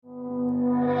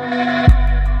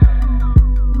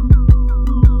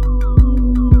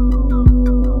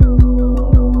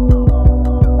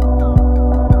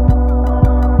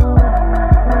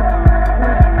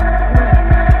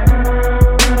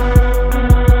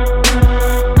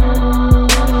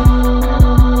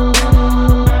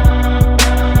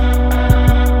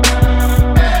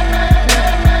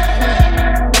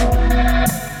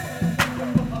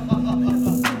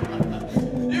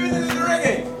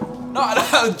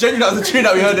genuinely that was the tune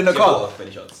that we heard in the car.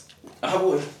 Benny shots. I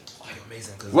would. Oh, you're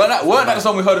amazing. Weren't that the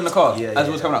song we heard in the car Yeah, as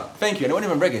it was coming up? Thank you. And it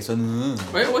wasn't even reggae, so.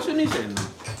 Wait, what's your knee saying?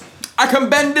 I can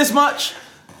bend this much.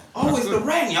 Oh, it's the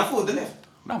right knee. I thought the left.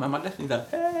 No, man, my left knee's like,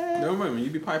 hey. No moment,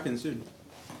 you'll be piping soon.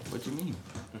 What do you mean?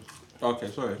 Okay,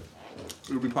 sorry.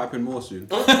 You'll be piping more soon.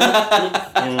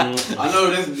 I know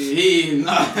this.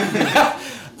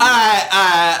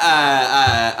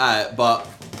 Alright, but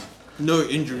No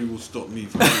injury will stop me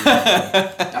from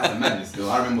That's a madness still.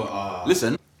 I remember.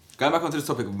 listen, going back onto this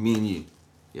topic of me and you,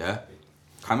 yeah?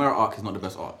 Chimera Arc is not the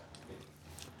best arc.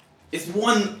 It's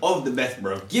one of the best,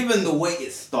 bro. Given the way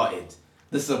it started,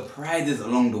 the surprises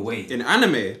along the way. In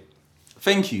anime.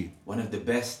 Thank you. One of the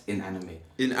best in anime.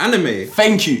 In anime.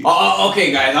 Thank you.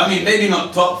 Okay, guys. I mean, maybe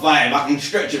not top 5. I can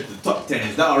stretch it to top 10.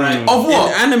 Is that alright? Of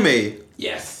what? In anime.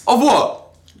 Yes. Of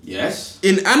what? Yes.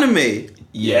 In anime.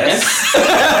 Yes.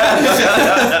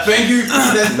 Thank you.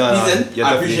 You're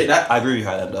I appreciate that. I agree with you,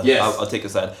 Highlander. Yes. I'll take your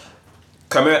side.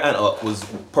 Chimera Ant arc was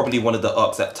probably one of the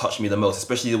arcs that touched me the most,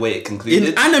 especially the way it concluded.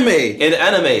 In anime. In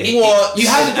anime. What? You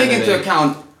have to take Anime. into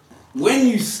account when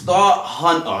you start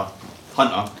Hunter.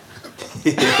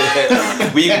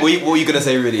 what were you gonna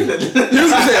say, really? You can say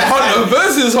Hunter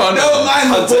versus Hunter. Don't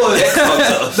mind the pause.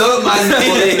 Hunter. Don't mind the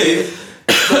pause.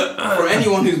 But for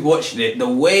anyone who's watched it, the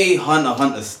way Hunter x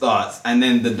Hunter starts and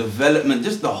then the development,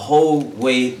 just the whole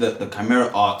way that the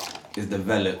Chimera arc is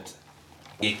developed,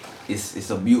 it's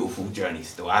a beautiful journey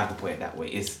still. I have to put it that way.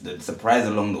 It's the surprise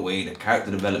along the way, the character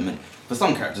development. For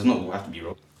some characters, not all have to be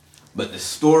wrong. But the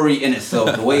story in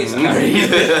itself, the way it's carried.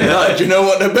 No, do you know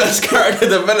what the best character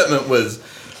development was?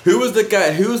 Who was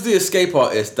the escape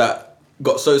artist that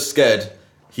got so scared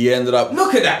he ended up...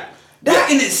 Look at that. That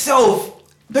in itself.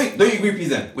 Don't you agree,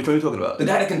 P-Zen? Which one are you talking about? The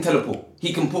guy that can teleport.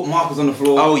 He can put markers on the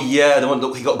floor. Oh yeah, the one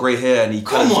that he got grey hair and he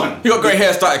Come on. He got grey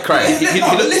hair, started crying. He Listen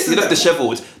looked to that.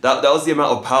 dishevelled. That was the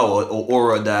amount of power or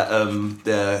aura that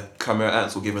the Chimera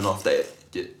Ants were giving off that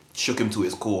it shook him to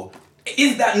his core.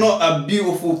 Is that not a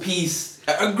beautiful piece?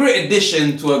 A great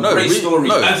addition to a great story.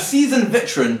 no. A seasoned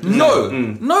veteran. No,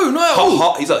 not at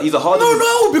all. He's a hard.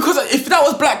 No, because if that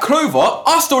was Black Clover,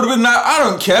 I still would have been like, I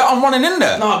don't care, I'm running in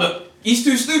there. No, but he's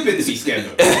too stupid to be scared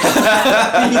of. He's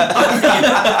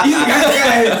the kind of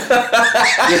guy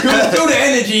who will feel the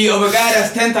energy of a guy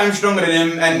that's 10 times stronger than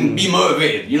him and be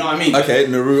motivated. You know what I mean? Okay,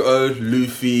 Naruto,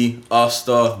 Luffy,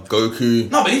 Asta, Goku.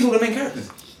 No, but these are all the main characters.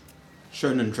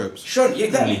 Shonen tropes. Sure, yeah,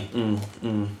 exactly.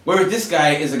 Whereas this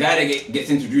guy is a guy that gets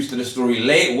introduced to the story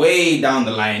way down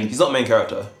the line. He's not main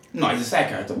character. No, he's a side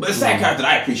character, but a side character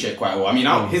that I appreciate quite well. I mean,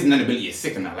 his ability is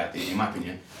sick in that, like, in my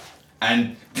opinion.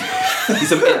 And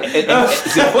He's any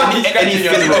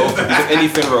Finro. Any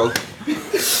Finro.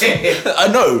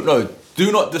 No,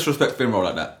 do not disrespect Finro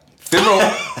like that.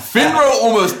 Finro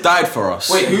almost died for us.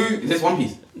 wait, who is this One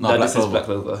Piece? No, This is Clover. Black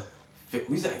Clover.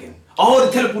 Who's that again? Oh,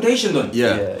 the teleportation done.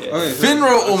 Yeah. Okay,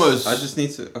 Finro almost. I just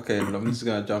need to. Okay, but I'm just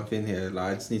gonna jump in here.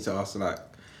 Like, I just need to ask, like,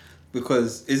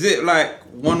 because is it like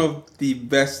one of the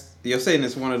best? You're saying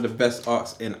it's one of the best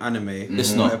arcs in anime.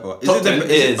 It's not. Ever. Is Top it 10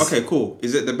 the, is. Okay, cool.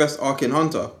 Is it the best arc in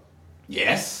Hunter?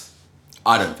 Yes.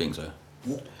 I don't think so.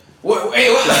 Wait, You know what?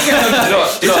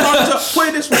 Is Hunter? Put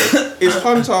it this way: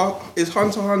 Is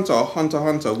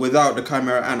Hunter without the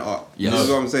Chimera Ant arc? Yes. You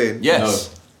know what I'm saying? Yes.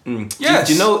 Yes.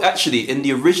 Do you know, actually, in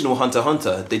the original Hunter x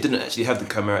Hunter, they didn't actually have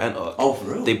the Chimera Ant arc. Oh, for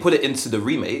real? They put it into the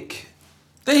remake.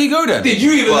 There you go then. Did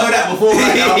you even know that before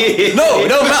right now? No, it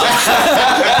don't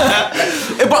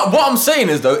matter. But what I'm saying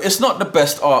is though, it's not the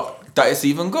best arc that it's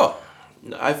even got.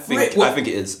 No, I think Wait, what? it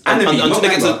is. Anime, not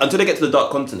manga. Until they get to the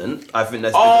Dark Continent, I think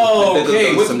that's. Oh, they're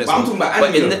okay. some But next I'm one. talking about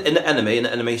But anime. in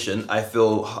the animation, I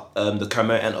feel the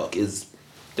Chimera Ant arc is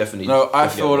definitely. No, I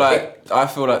definitely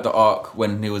feel like the arc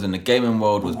when he was in the gaming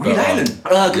world was Green better. Island.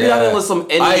 Green Island was some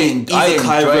I Isekai enjoyed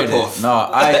ripoff. it. No,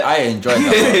 I enjoyed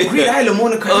that. Green Island,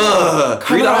 Monica.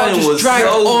 Green Island just was dragged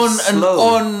so on and slow.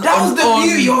 on. That was and the on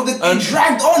beauty of the. and- It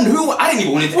dragged on. Who? I didn't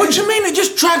even want it. What do you mean? It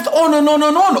just dragged on and on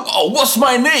and on. Oh, what's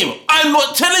my name? I'm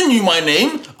not telling you my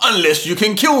name unless you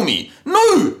can kill me.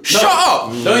 No, shut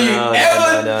up. Don't you No,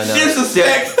 ever no.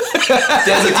 disrespect.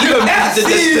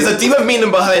 There's a deeper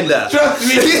meaning behind that. Trust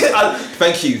me.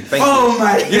 Thank you. Oh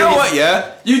my. You know what?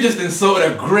 Yeah. You just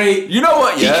insulted a great. You know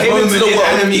what? Yeah. He came into the in world.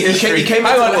 anime He history. came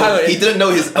Hang into on, the world. hang on. He didn't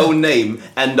know his own name,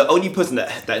 and the only person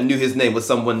that knew his name was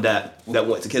someone that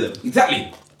wanted to kill him.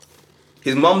 Exactly.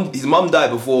 His mum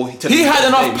died before He had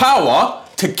enough power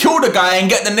to kill the guy and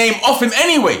get the name off him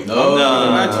anyway. No.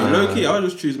 Actually, low key, I'll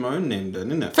just choose my own name then,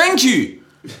 innit? Thank you.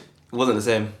 It wasn't the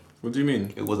same. What do you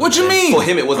mean? It wasn't. What the do you same. mean? For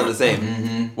him, it wasn't the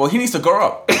same. Well, he needs to grow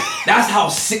up. That's how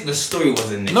sick the story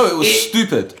was in this. No, it was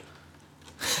stupid.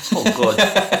 Oh god.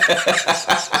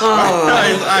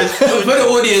 For the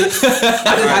audience,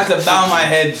 I just had to bow my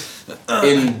head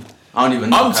in. I don't even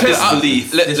know. I'm telling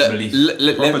Disbelief.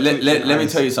 let me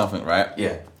tell you something, right?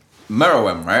 Yeah.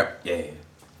 Meruem, right? Yeah.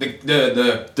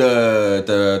 The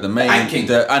The main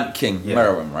The Ant King. Yeah.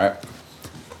 Meruem, right?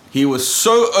 He was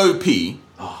so OP,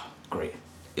 Oh, great.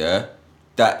 yeah,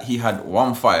 that he had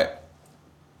one fight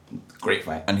Great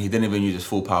fight. and he didn't even use his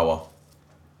full power,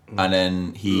 and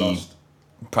then he lost.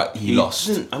 I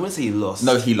wouldn't say he lost.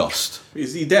 No, he lost.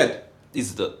 Is he dead?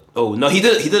 Is the no? He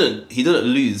didn't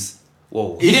lose.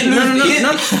 Whoa. He didn't lose.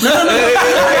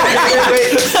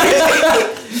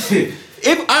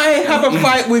 If I have a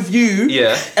fight with you,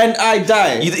 Yeah. and I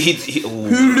die,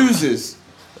 who loses?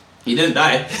 He didn't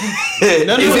die.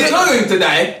 No, He was it- going to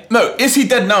die. No, is he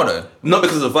dead now though? Not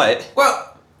because of the fight. Well,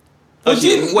 What do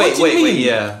you- what do you mean?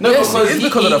 Yeah. no, Yes, because it is he,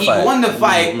 because of the he fight. won the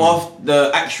fight off the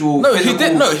actual. No, he physical-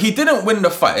 didn't. No, he didn't win the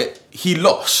fight. He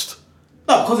lost.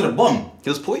 No, because of the bomb. He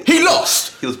was poisoned. He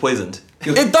lost. He was poisoned.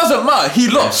 It doesn't matter. He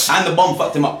lost. And the bomb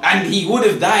fucked him up. And he would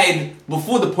have died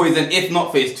before the poison if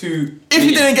not for his two. If he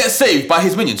didn't get saved by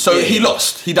his minions, so Yeah. he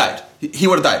lost. He died. He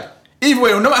would have died. Either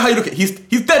way, no matter how you look at it,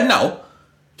 he's dead now.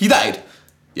 He died.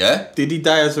 Yeah. Did he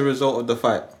die as a result of the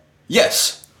fight?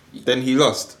 Yes. Then he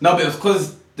lost. No, but it was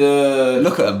because the.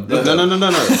 Look at him. Look No.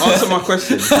 Answer my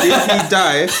question. Did he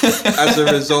die as a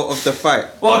result of the fight?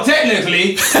 Well,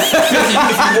 technically. If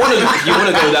you want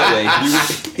to go that way,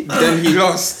 Then he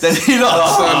lost. Then he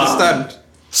lost. So I understand.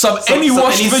 Any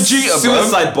washed any Vegeta, bro.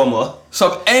 suicide bomber.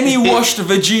 Any washed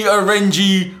Vegeta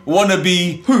Renji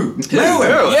wannabe. Who?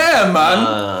 Meruem. Yeah,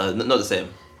 man. Not the same.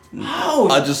 How?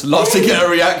 I just love to get a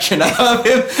reaction out of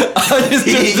him. I just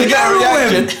to get a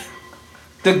reaction.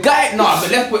 The guy, no, but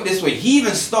let's put it this way. He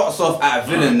even starts off at a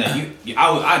villain that I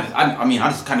mean, I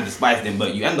just kind of despised him,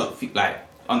 but you end up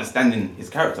understanding his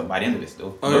character by the end of it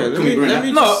still. Oh, yeah, Can we agree on let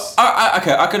me- that? No,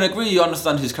 okay, I can agree. You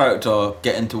understand his character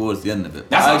getting towards the end of it.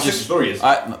 That's I how sick the story is.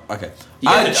 Okay. He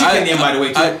gets a chick in the end, by the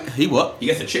way, too. He what? He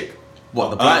gets a chick.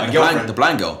 What? a girlfriend. The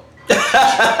blind girl.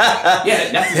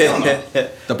 Yeah, that's his girl.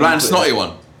 The blind snotty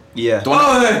one. Yeah. The one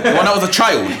that was a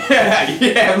child.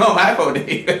 Yeah, no, my fault.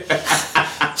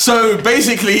 So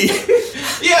basically,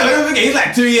 Yeah, but don't forget, he's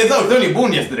like 2 years old. He's only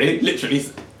born yesterday, literally.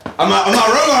 Am I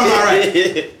wrong or am I right?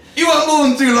 He wasn't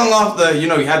born too long after, he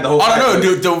had the whole. I don't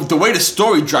fight. know, the way the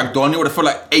story dragged on, it would have felt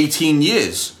like 18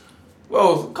 years.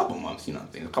 Well, a couple months, you know what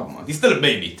I'm saying? A couple months. He's still a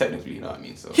baby, technically, you know what I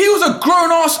mean? So. He was a grown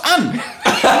ass ant.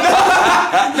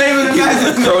 Name of the guy.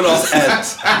 Grown ass ant.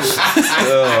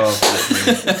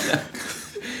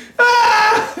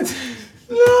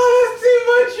 No, that's too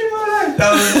much,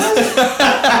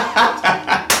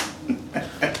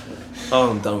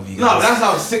 Oh, I'm done with you No, guys. that's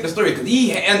how sick the story. Because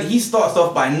he starts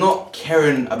off by not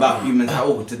caring about humans at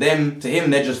all. To him,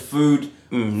 they're just food,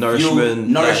 Nourishment.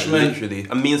 nourishment. Like, literally.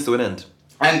 A means to an end.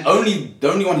 and the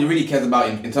only one he really cares about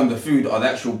in terms of food are the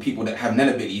actual people that have Nen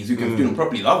abilities who can feed them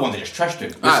properly. The other ones are just trashed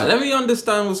him. Alright, let me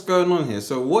understand what's going on here.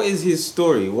 So, what is his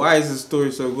story? Why is his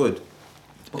story so good?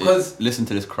 Because Listen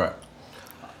to this crap.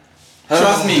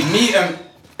 trust me,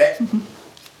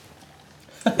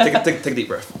 Take a deep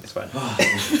breath. It's fine.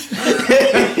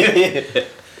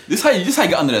 This is how you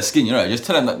get under their skin, Just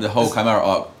tell them that the whole Chimera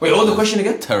arc wait, what was the question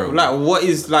again? terrible. Like, what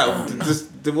is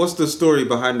what's the story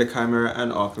behind the Chimera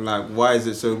Ant arc? Like, why is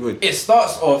it so good? It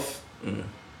starts off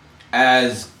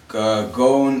as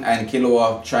Gon and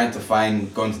Killua trying to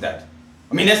find Gon's dad.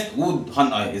 I mean, that's all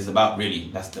Hunter is about, really.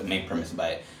 That's the main premise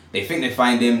about it. They think they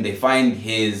find him. They find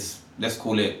his, let's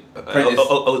call it, apprentice,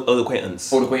 Old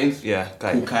acquaintance. old acquaintance. Yeah,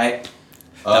 Cool Kai. Kite.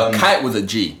 Now, Kite was a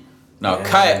G. Now, Yeah.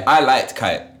 Kite, I liked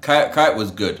Kite. Kite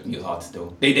was good. He was hard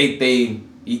still.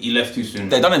 He left too soon.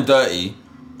 They done him dirty,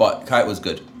 but Kite was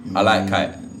good. I like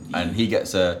Kite. And he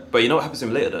gets a... But you know what happens to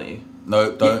him later, don't you?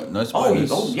 No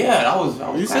spoilers. Yeah, that was You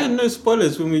kind said no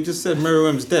spoilers when we just said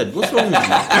Meruem's dead. What's wrong with you?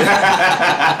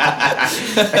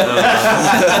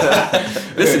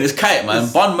 Listen, it's Kite, man.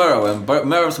 Bon Meruem.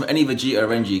 Meruem's from any Vegeta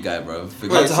Renji guy, bro.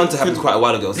 Hunter x Hunter happened quite a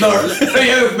while ago. So. No,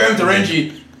 yeah, remember to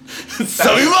Renji.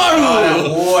 Sabimaru!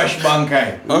 That wash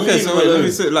Bankai. Okay, so wait, let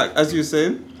me say, like, as you were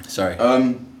saying, Sorry.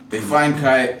 They find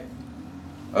Kite.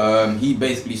 He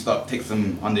basically takes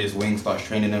them under his wing, starts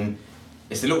training them.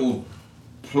 It's a little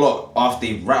plot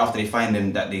right after they find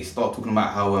him that they start talking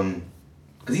about how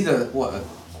because he's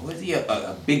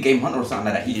a big game hunter or something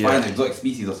like that. He finds exotic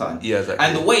species or something. Yeah, exactly.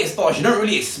 And the way it starts, you don't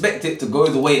really expect it to go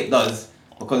the way it does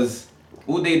because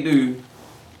all they do,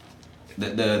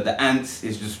 the ants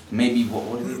is just maybe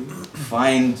what do they do?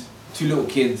 Find two little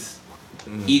kids,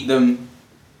 eat them.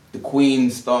 The queen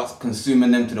starts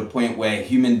consuming them to the point where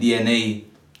human DNA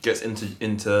Gets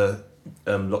into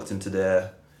locked into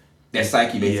their Their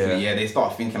psyche, basically, Yeah. They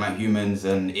start thinking like humans,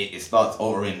 and it starts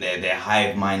altering their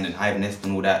hive mind and hive nest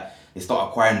and all that. They start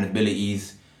acquiring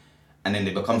abilities, and then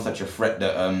they become such a threat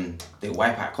that they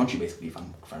wipe out country, basically, if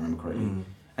I remember correctly.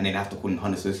 And then they have to call it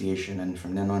Hunt Association, and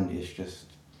from then on,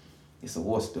 it's a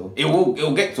war still. It would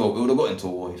have got into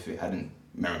a war if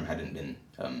Merrim hadn't been.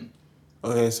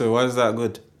 Okay, so why is that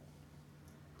good?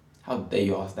 How dare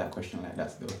you ask that question like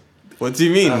that still? What do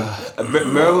you mean?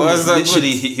 Merrill Why was is that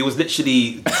literally he was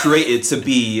literally created to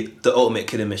be the ultimate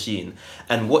killing machine,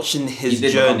 and watching his He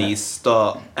did become journey that.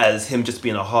 start as him just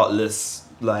being a heartless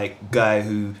like guy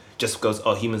who just goes,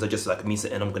 oh, humans are just like a means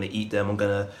to end, I'm gonna eat them, I'm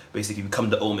gonna basically become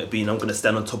the ultimate being, I'm gonna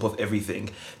stand on top of everything,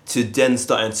 to then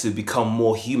starting to become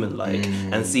more human like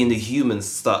and seeing the humans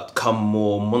start come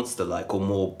more monster like or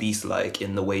more beast like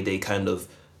in the way they kind of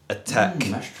attack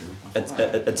That's true.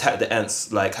 attack the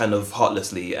ants like kind of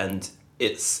heartlessly, and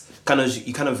it's kind of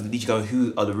you kind of lead you going,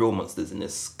 who are the real monsters in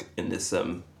this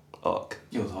arc?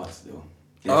 It was hard still.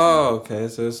 Oh, okay.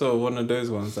 So it's sort of one of those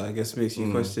ones that I guess makes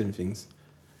you question things.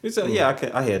 It's yeah,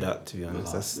 I hear that, to be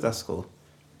honest. That's cool.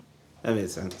 That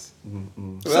makes sense.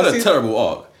 It's not a terrible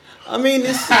arc. I mean,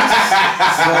 it's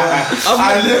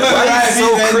Why are you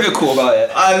so critical about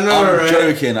it? I know, I'm right?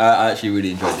 joking. I actually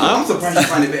really enjoyed it. I'm surprised you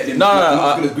find it better than No,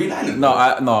 not as good as Green Lantern. No,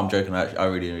 I'm joking. I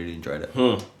really enjoyed it.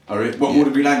 Oh, really? What more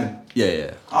than Green Lantern?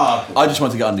 Yeah. Ah, okay. I just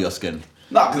want to get under your skin.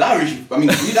 No, because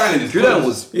Green Lantern is Green Lantern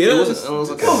was Yeah, it it was It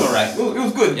okay. was alright. It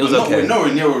was good. It was but okay.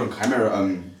 Nowhere near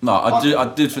Chimera. No,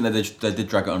 I did think that they did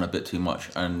drag it on a bit too much,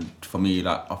 and for me,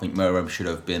 like I think Merrim should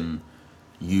have been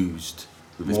used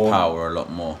with his More. power a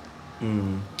lot more.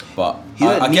 But He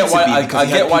didn't I need get to why be I because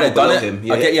he get had why they people done it.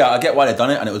 below him, yeah. I get why they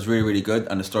done it, and it was really good,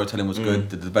 and the storytelling was good.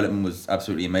 The development was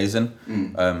absolutely amazing.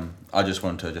 I just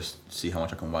wanted to just see how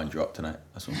much I can wind you up tonight.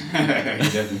 That's all.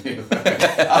 Definitely.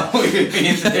 I thought you were being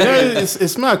You serious. know,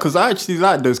 it's mad because I actually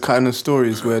like those kind of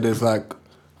stories where there's like,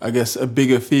 I guess, a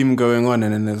bigger theme going on,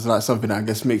 and then there's like something that I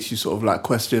guess makes you sort of like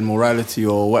question morality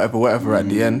or whatever at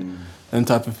the end, and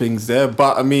type of things there.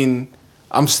 But I mean,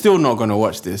 I'm still not gonna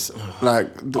watch this. Like,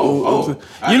 I you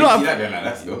didn't lot, see that going like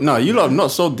that, still. no, you lot have not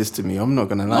sold this to me. I'm not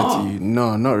gonna lie No. to you.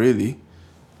 No, not really.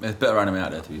 There's better anime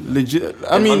out there to be fair. Legit.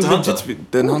 I mean, Hunter x Hunter?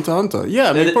 legit. Then Hunter x Hunter. Yeah,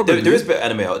 I mean, There, probably. there is better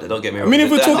anime out there. Don't get me wrong. mean, if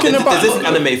we're talking about- there's this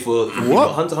anime for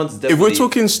What? Hunter x Hunter's If definitely we're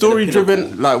talking story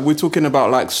driven, like we're talking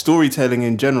about like storytelling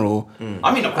in general,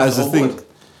 I mean, as a thing.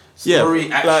 Story,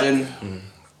 Yeah, action.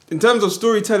 in terms of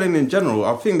storytelling in general,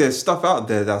 I think there's stuff out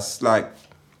there that's like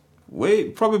way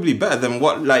probably better than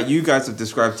what like you guys have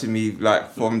described to me, like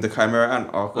from the Chimera Ant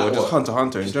arc or Like just what? Hunter x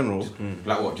Hunter in general.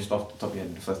 Like what? Just off the top of your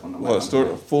head, the first one. What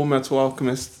story? Full Metal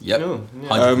Alchemist. Yep, No,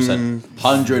 100%,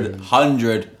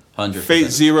 100%. Fate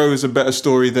Zero is a better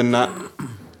story than that.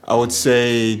 I would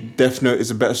say Death Note is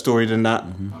a better story than that.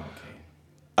 Okay.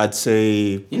 I'd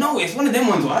say You know, it's one of them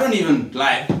ones where I don't even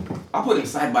like. I put them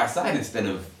side by side instead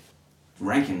of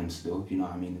ranking them still. If you know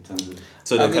what I mean, in terms of.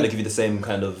 So they'll kind of give you the same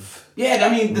kind of. Yeah, I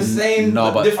mean the same.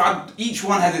 No, but- different. Each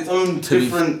one has its own To be-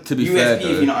 different to be USP. fair, if though,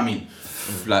 you know what I mean.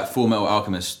 Like Full Metal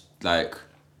Alchemist, like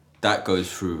that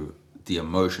goes through the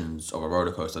emotions of a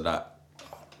roller coaster that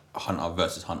Hunter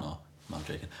versus Hunter. No, I'm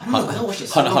joking. I don't know, 'cause I watched it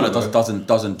so Hunter long Hunter ago.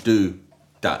 doesn't do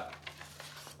that.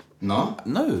 No.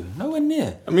 No, nowhere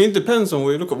near. I mean it depends on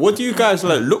what you look at. What do you guys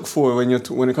like look for when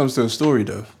when it comes to a story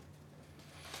though?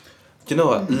 Do you know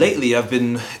what? Lately, I've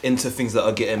been into things that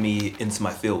are getting me into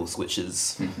my feels, which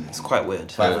is it's quite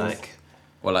weird. Fire Like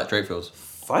Well, like Drake feels.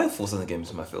 Fire Force doesn't get me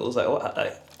into my feels. Like what?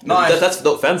 No, I- that's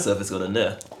not fan service going in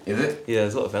there. Is it? Yeah,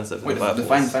 there's a lot of fan service. Wait, in Fire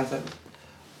define Force. fan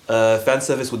service. Fan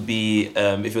service would be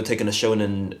if you're taking a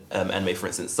shonen anime, for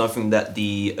instance, something that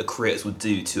the creators would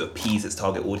do to appease its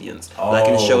target audience. Like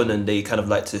in Oh. shonen, they kind of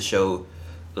like to show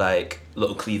like a lot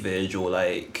of cleavage or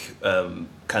like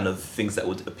kind of things that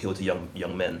would appeal to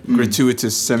young men.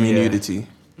 gratuitous semi-nudity.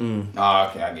 Oh,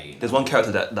 okay, I get you. There's one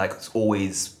character that like is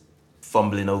always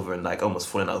fumbling over and like almost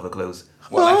falling out of her clothes.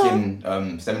 What, like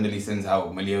in Seven Deadly Sins, how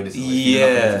Meliodas is always Yeah,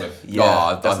 Elizabeth?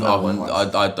 yeah. that's another one.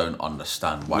 I don't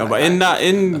understand why. No, but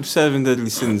in Seven Deadly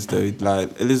Sins though,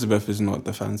 like Elizabeth is not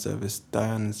the fan service.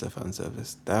 Diana's the fan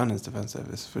service. Diana's the fan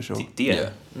service for sure.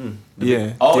 Deanna.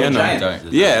 Yeah. Oh, the Diana.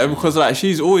 giant. Yeah, because like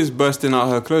she's always bursting out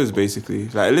her clothes basically.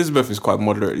 Like Elizabeth is quite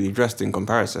moderately dressed in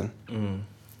comparison.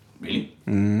 Really?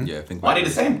 Yeah, think Why are about they the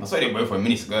it. same? I saw they both wear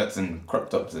mini skirts and crop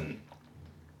tops and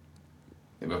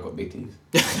they both got big teeth.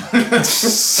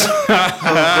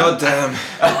 God damn.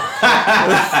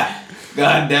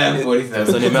 God damn, It's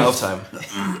 47. only a matter of time.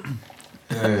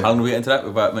 How long do we get into that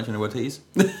without mentioning the word titties?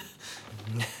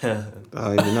 I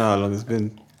don't even know how long it's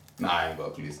been. Nah, I ain't got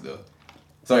a clue still.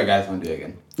 Sorry guys, I want to do it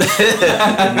again.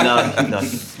 no,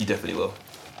 you definitely will.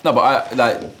 No, but I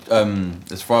like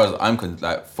as far as I'm concerned,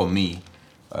 like for me,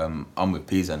 I'm with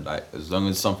Peas, and like as long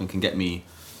as something can get me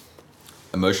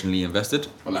emotionally invested.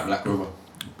 Or like Black Clover.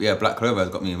 Yeah, Black Clover has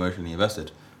got me emotionally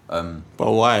invested. But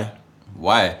why?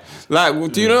 Why?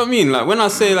 Like, do you know what I mean? Like, when I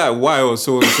say like why or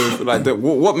so and so, like,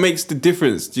 what makes the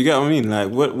difference? Do you get what I mean? Like,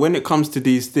 when it comes to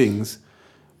these things,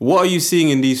 what are you seeing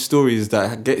in these stories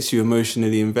that gets you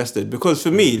emotionally invested? Because for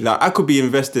me, like, I could be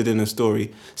invested in a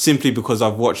story simply because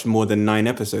I've watched more than 9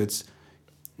 episodes.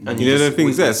 And You know the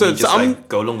things there. So I'm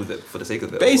go along with it for the sake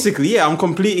of it. basically, yeah, I'm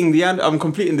completing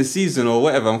the season or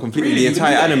whatever. I'm completing Really? the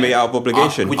entire You can do that, anime out of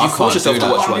obligation. Would you I force can't yourself do to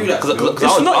that. watch I one? can't do that, Because though.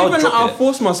 It's not even that drop I'll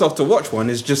force myself to watch one.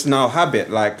 It's just now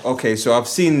habit. Like, okay, so I've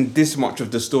seen this much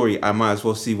of the story. I might as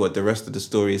well see what the rest of the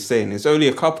story is saying. It's only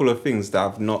a couple of things that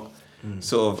I've not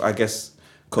sort of, I guess,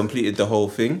 completed the whole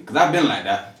thing. Because I've been like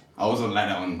that. I wasn't like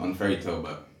that on Fairy Tail,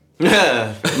 but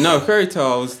No, Fairy Tail,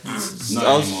 I was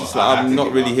anymore. just I like, have I'm to not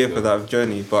give really up, here so. for that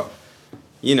journey. But,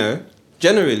 you know,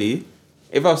 generally,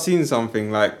 if I've seen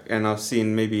something like, and I've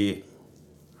seen maybe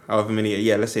however many,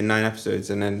 let's say 9 episodes,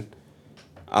 and then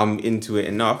I'm into it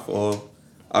enough, or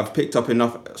I've picked up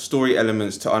enough story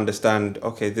elements to understand,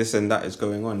 okay, this and that is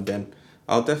going on, then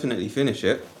I'll definitely finish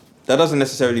it. That doesn't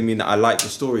necessarily mean that I like the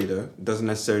story, though. It doesn't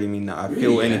necessarily mean that I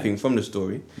feel Really, yeah? anything from the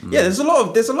story. Yeah, there's a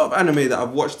lot of anime that I've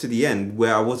watched to the end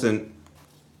where I wasn't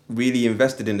really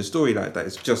invested in the story like that.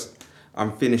 It's just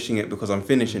I'm finishing it because I'm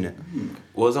finishing it.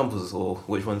 What examples or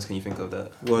which ones can you think of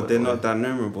that? Well, they're not that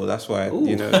memorable. That's why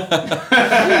you know.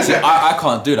 See, I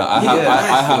can't do that. I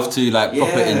have nice, to like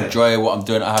properly Yeah. enjoy what I'm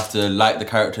doing. I have to like the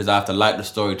characters. I have to like the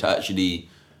story to actually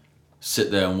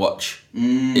sit there and watch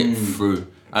it through.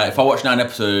 If I watch 9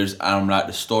 episodes and I'm like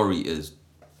the story is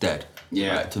dead,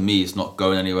 Yeah. like, to me it's not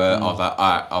going anywhere. I was like,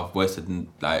 alright, I've wasted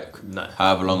like No.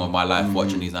 however long of my life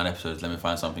watching these 9 episodes. Let me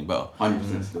find something better.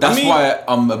 100%. That's I mean- why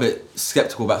I'm a bit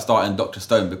skeptical about starting Dr.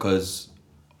 Stone, because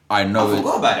I know I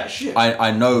forgot about that shit.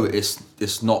 I know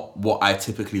it's not what I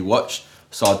typically watch,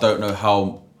 so I don't know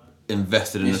how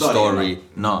invested in You the started story. it,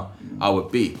 I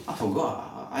would be. I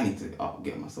forgot. I need to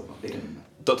get myself updated on that.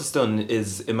 Dr. Stone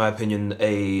is, in my opinion,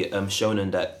 a shonen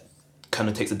that kind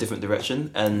of takes a different direction,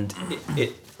 and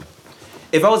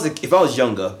if I was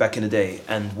younger back in the day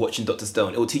and watching Dr.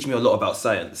 Stone, it would teach me a lot about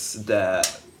science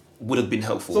that would have been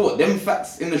helpful. So what? Them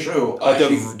facts in the show They're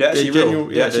actually They're real. genuine-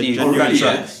 They're yeah, actually they're genuine real.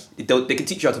 facts. They can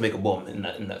teach you how to make a bomb in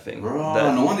that thing. Bro,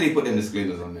 That- no wonder they put them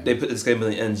disclaimers on there. They put the disclaimer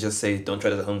in and just say, "Don't try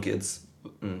that at home, kids."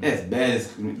 There's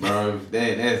best, bro.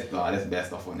 There's best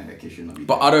stuff on there that kids should not be.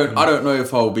 But I don't know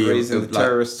if I'll be Raising the like,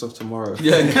 terrorists of tomorrow.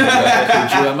 Yeah,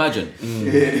 could you imagine?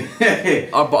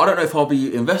 But I don't know if I'll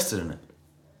be invested in it.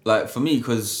 Like for me,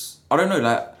 because I don't know.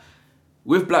 Like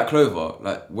with Black Clover,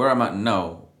 like where I'm at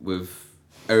now with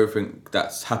everything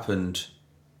that's happened.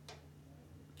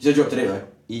 You said you're up to date, right?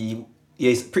 Yeah,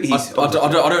 it's pretty. I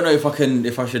don't know if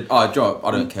I should. Drop.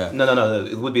 I don't care. No.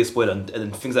 It would be a spoiler,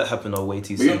 and things that happen are way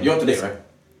too But soon. you're up to date, right?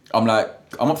 I'm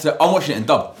up to. I'm watching it in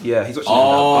dub. Yeah, he's watching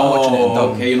I'm watching it in dub.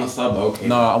 Okay, you're not sub. Okay.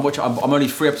 No, I'm watching. I'm only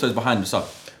 3 episodes behind the sub. it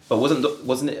now. But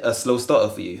wasn't it a slow starter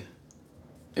for you?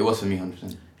 It was for me,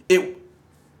 100%. It,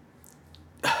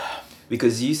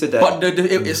 Because you said that. but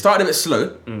it started a bit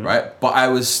slow, right? But I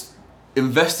was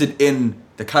invested in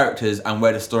the characters and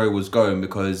where the story was going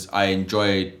because I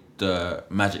enjoyed the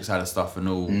magic side of stuff and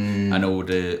all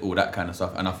all that kind of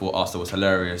stuff. And I thought Asta was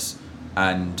hilarious,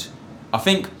 and I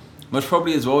think most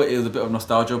probably as well it was a bit of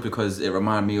nostalgia because it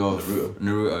reminded me of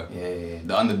Naruto. Yeah.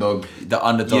 The underdog. The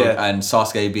underdog Yeah. and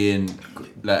Sasuke being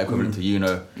like equivalent to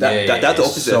Yuno. That's the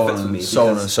opposite So effect on, for me. so on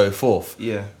because- and so forth.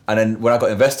 Yeah. And then when I got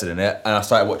invested in it and I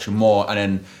started watching more and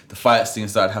then the fight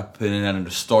scenes started happening and then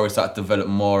the story started to develop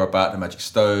more about the magic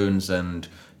stones and,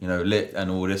 you know, lit and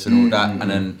all this and all that. And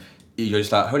then you're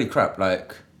just like, holy crap,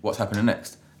 like, what's happening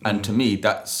next? And to me,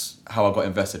 that's how I got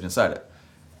invested inside it.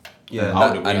 Yeah. And, I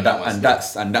would agree on that one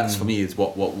that's for me is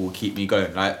what will keep me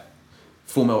going. Like,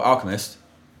 Full Metal Alchemist,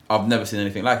 I've never seen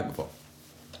anything like it before.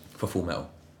 For Full Metal.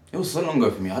 It was so long ago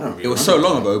for me. I don't really. It was so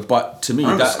long ago, but to me,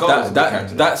 I remember Skull was a good that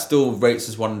character, that still rates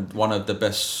as one of the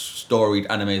best storied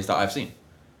animes that I've seen.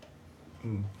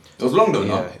 It was long though, Yeah,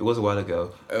 no? it was a while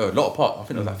ago. A lot of parts. I think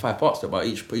there was like 5 parts to it, but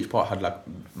each part had like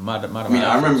mad. I mean,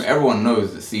 I remember everyone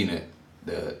knows that's seen it.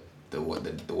 The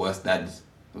worst dads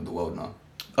of the world now.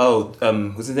 Oh,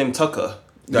 was his name Tucker?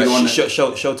 The one that-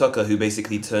 Show Tucker, who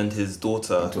basically turned his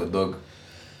daughter. To a dog.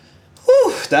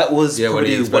 Whew, that was Yeah, when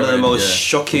he probably one of the experimented, most yeah.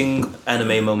 shocking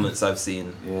anime moments I've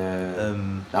seen. Yeah.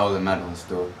 That was a mad one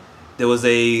still. There was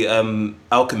a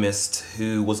alchemist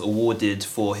who was awarded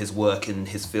for his work in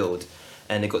his field,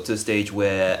 and it got to a stage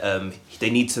where they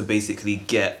need to basically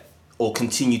get or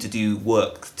continue to do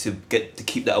work to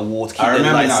keep that award, to keep I the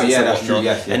remember now, license yeah, and that's true, whatnot.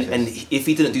 yes, yes, and yes. if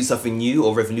he didn't do something new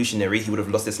or revolutionary, he would have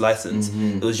lost his license.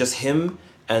 It was just him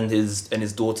and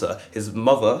his daughter. His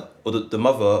mother, or the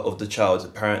mother of the child,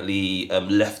 apparently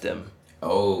left them.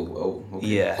 Oh, okay.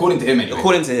 Yeah. According to him, anyway.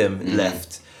 According to him,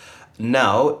 left.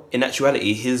 Now, in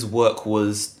actuality, his work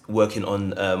was working on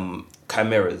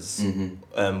chimeras,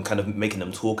 kind of making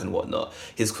them talk and whatnot.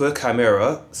 His queer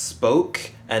chimera spoke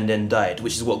and then died,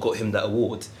 which is what got him that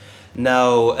award.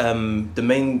 Now, the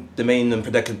main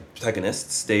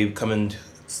protagonists, they come and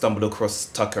stumble across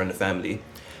Tucker and the family,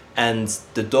 and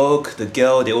the dog, the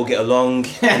girl, they all get along.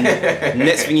 And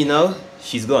next thing you know,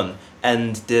 she's gone,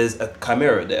 and there's a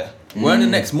chimera there. When the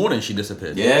next morning she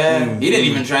disappeared. Yeah, he didn't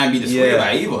even try and be discreet Yeah.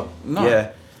 about it either. No.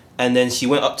 Yeah, and then she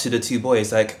went up to the two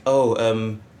boys like, "Oh,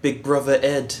 Big Brother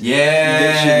Ed." Yeah,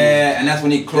 Literally. and that's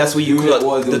when he clocked That's what you who clocked. it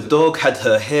was. It The was- dog had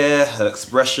her hair, her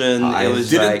expression. Ah, It was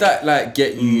Didn't like, that like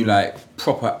get you like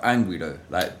proper angry though?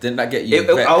 Like didn't that get you?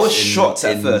 I was vexed shocked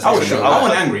at first. I was shocked. I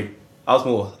wasn't angry. I was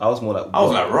more like. I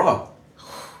was like, raw.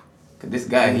 This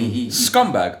guy, he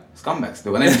Scumbag. scumbag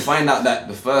still. And then you find out that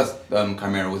the first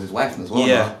chimera was his wife as well.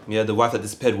 yeah, yeah. The wife that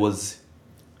disappeared was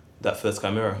that first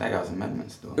chimera. That guy was a madman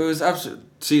still. It was absolutely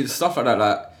see stuff like that.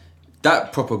 Like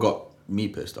that proper got me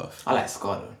pissed off I like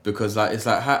Scar though. because like it's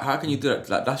like how can you do that?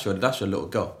 Like that's your little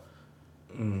girl.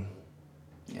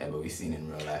 Yeah, but we've seen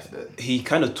in real life that. He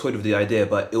kind of toyed with the idea,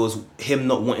 but it was him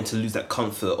not wanting to lose that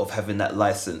comfort of having that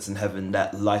license and having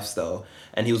that lifestyle,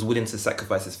 and he was willing to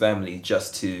sacrifice his family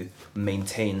just to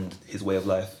maintain his way of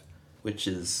life, which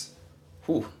is,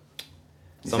 whew.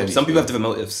 Some people have different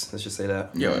motives. Let's just say that.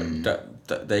 Yeah,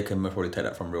 that they can probably take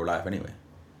that from real life anyway,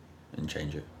 and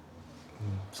change it.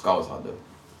 Scar was hard though.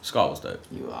 Scar was dope.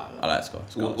 You are. I like Scar.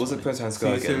 Scar What was the funny. Prince Hand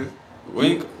Scar See, so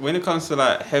again? when it comes to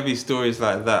like heavy stories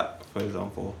like that, for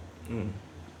example, in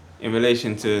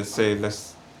relation to say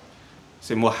let's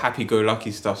say more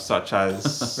happy-go-lucky stuff such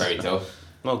as Fairy tale.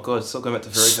 Oh God, stop going back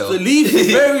to So fairy tale.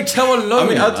 leave fairy tale alone. I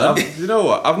mean, man. you know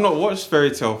what? I've not watched Fairy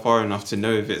Tale far enough to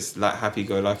know if it's like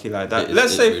happy-go-lucky like that. It is-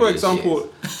 Let's it say, for really is. example,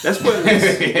 let's put it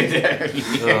this.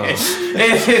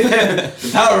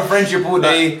 The power of friendship all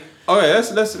day. Okay,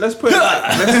 let's put it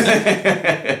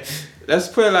like, let's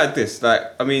put it like this. Like,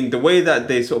 I mean, the way that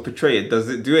they sort of portray it, does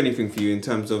it do anything for you in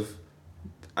terms of,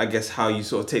 I guess, how you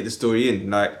sort of take the story in?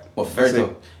 Like, What, Fairy say,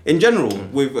 Tale? in general,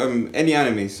 with any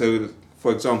anime. So,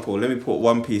 for example, let me put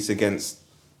One Piece against,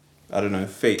 I don't know,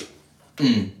 Fate.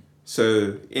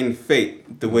 So, in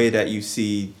Fate, the way that you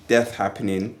see death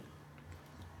happening,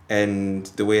 and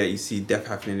the way that you see death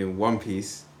happening in One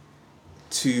Piece,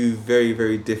 two very,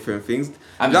 very different things.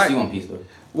 I haven't Like, seen One Piece though.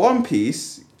 One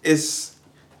Piece is,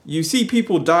 you see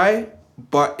people die,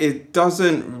 but it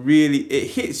doesn't really,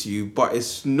 it hits you, but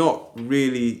it's not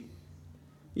really,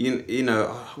 you know,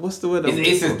 what's the word? I'm Is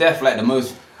looking Ace's for? death like the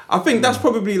most? I think that's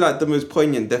probably like the most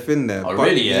poignant death in there. Oh, but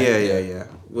really, yeah? Yeah.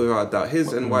 Without doubt.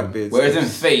 His and Whitebeard's. Whereas in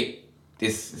Fate,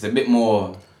 this is a bit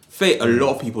more. Fate, a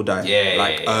lot of people die. Yeah,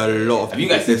 Like, yeah. a lot of Have you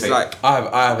people. guys seen It's Fate? like,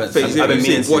 I haven't. Fate seen- Zero. I've been You've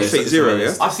meaning seen, to, watch it's Fate just Zero, really-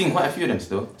 yeah? I've seen quite a few of them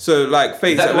still. So like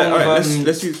Fate, that the one with,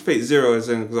 let's use Fate Zero as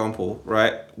an example,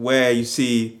 right? Where you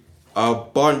see a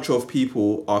bunch of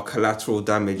people are collateral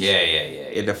damage Yeah.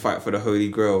 in the fight for the Holy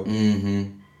Grail, Mm-hmm.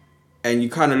 and you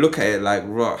kind of look at it like,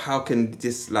 right, how can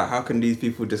these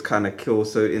people just kind of kill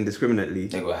so indiscriminately?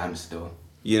 They got ham still.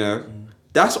 You know,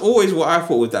 that's always what I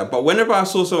thought with that. But whenever I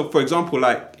saw some, for example,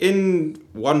 like in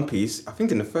One Piece, I think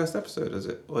in the first episode,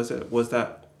 was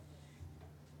that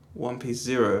One Piece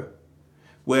Zero,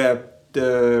 where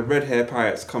the red hair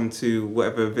pirates come to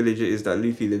whatever village it is that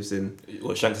Luffy lives in.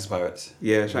 What, Shanks' Pirates?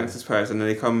 Yeah, Shanks' pirates, and then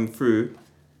they come through,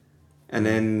 and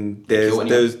then They there's kill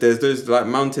anyone? those like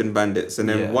mountain bandits, and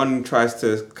then Yeah. one tries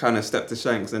to kind of step to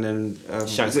Shanks, and then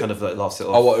Shanks is it- kind of like laughs it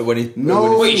off. Oh, what, when he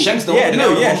no, Wait, Shanks the one- yeah, the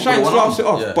no, one- yeah, the Shanks one- laughs it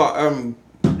off, Yeah. but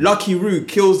Lucky Roux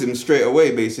kills him straight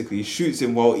away. Basically, shoots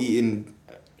him while eating.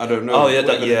 I don't know. Oh, yeah, that-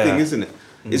 whatever the yeah. thing, isn't it?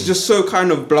 It's just so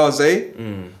kind of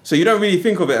blasé. So you don't really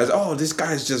think of it as, oh, this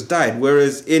guy's just died.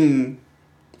 Whereas in,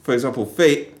 for example,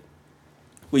 Fate,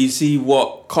 where you see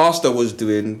what Caster was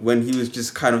doing when he was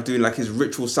just kind of doing like his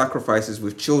ritual sacrifices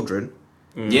with children.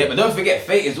 Yeah, but don't forget,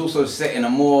 Fate is also set in a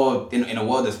more in a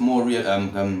world that's more real.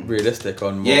 realistic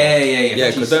on. Yeah.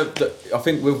 Yeah, because I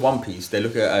think with One Piece they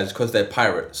look at it as because they're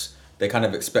pirates, they kind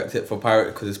of expect it for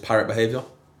pirate because it's pirate behavior.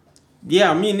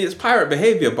 Yeah, I mean, it's pirate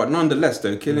behavior, but nonetheless,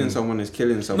 though, killing someone is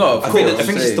killing someone. No, of I think course.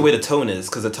 it's just the way the tone is,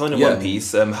 because the tone in Yeah. One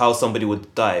Piece, how somebody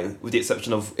would die, with the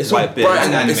exception of It's all Whitebeard. bright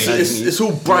and and it's, animation. it's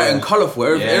all bright and colourful.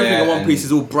 Everything in One Piece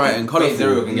is all bright and Fate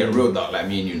Zero colourful. can get real dark, like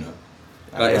me and you know.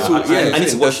 Like, it's all- yeah, I need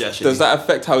to watch it actually. Does that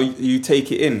affect how you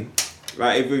take it in?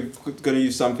 like if we're gonna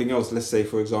use something else, let's say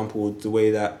for example the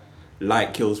way that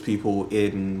light kills people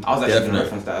in. I was actually going to Definitely.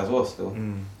 reference that as well. Still,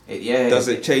 Does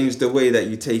it change the way that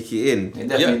you take it in? It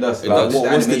definitely Yeah, does. it Like, does. just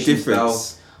What's the animation difference?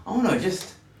 style. I don't know.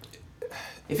 Just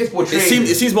if it's portrayed,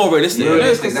 It seems more realistic.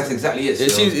 realistic. That's exactly it.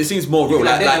 It seems more real. You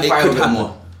Like, can it identify could with it happen.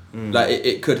 more. Like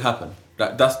it could happen.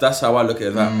 Like that's how I look at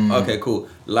it. Like okay, cool.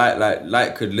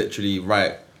 Light could literally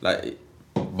write like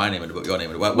my name in the book, your name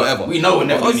in the book, whatever. We know we're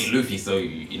never But gonna us- meet Luffy, so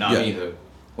you know what Yeah. I mean. Though.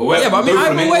 Well, Yeah, but I mean,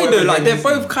 either way though, like they're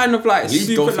both kind of like Leave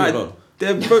super, Dolphin like alone.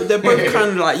 they're both kind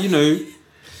of like, you know,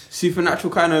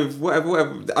 supernatural kind of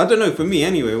whatever. I don't know. For me,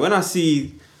 anyway, when I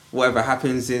see whatever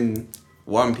happens in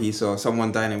One Piece or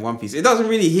someone dying in One Piece, it doesn't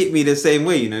really hit me the same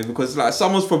way, you know, because like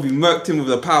someone's probably murked him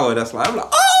with a power that's like, I'm like,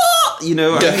 ah, you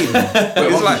know what I mean?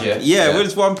 It's One like, Piece, yeah, Yeah. when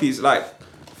it's One Piece, like.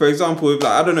 For example, if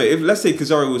like I don't know, if let's say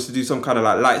Kizaru was to do some kind of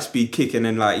like light speed kick and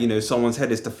then like, you know, someone's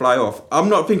head is to fly off, I'm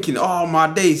not thinking, oh my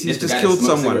days, he's It's the just guy killed that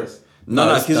smokes someone. cigarettes. No,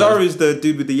 No, it's Kizaru is the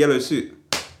dude with the yellow suit.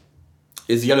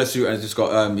 It's yellow suit and it's just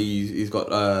got he's got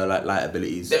like light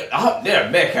abilities. There are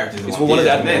bare characters. in It's One one of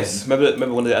the Piece. admirals.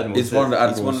 Remember one of the admirals. It's one of the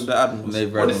admirals. It's one of the admirals.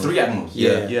 They've Well, there's 3 admirals.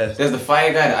 Yeah. Yeah. There's the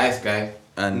fire guy, the ice guy.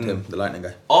 And him, the lightning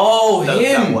guy. Oh, That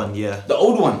him. one, yeah. The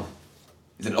old one.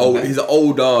 Is it an old guy? He's an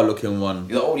older looking one.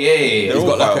 He's an old. Yeah. They're He's all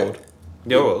got like quite a- old.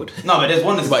 They're old. No, but there's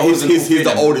one that's But older he's than all he's three the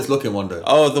of them. oldest looking one though.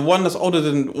 Oh, the one that's older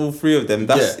than all 3 of them.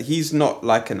 That's Yeah. he's not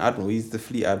like an admiral. He's the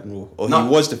fleet admiral, or No. he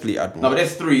was the fleet admiral. No, but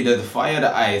there's 3. There's the fire,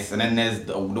 the ice, and then there's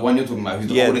the one you're talking about, who's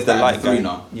the Yeah, oldest the out of light the 3 guy.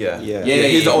 now. Yeah. yeah, Yeah,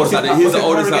 He's the oldest. What's Like, his- he's the what's his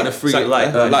oldest power out of the 3. It's like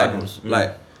light. Light. Admirals.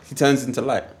 Light. He turns into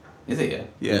light. Is it?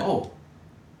 Yeah. Yeah. Oh,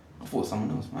 I thought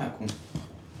someone else. Alright, cool.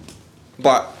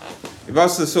 But if I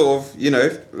was to sort of, you know,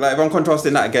 like if I'm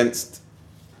contrasting that against,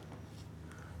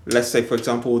 let's say for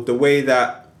example, the way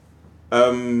that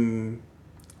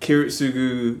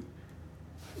Kiritsugu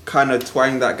kind of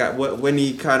twanged that guy when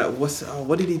he kind of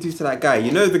what did he do to that guy?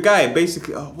 You know, the guy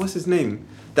basically. Oh, what's his name?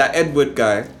 That Edward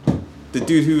guy, the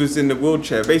dude who was in the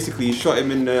wheelchair. Basically, he shot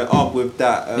him in the arm with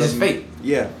that. His fate.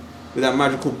 Yeah, with that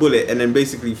magical bullet, and then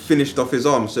basically finished off his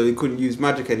arm, so he couldn't use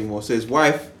magic anymore. So his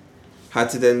wife had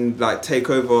to then like take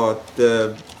over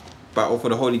the battle for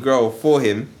the Holy Grail for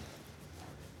him.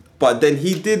 But then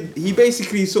he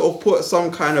basically sort of put some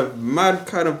kind of mad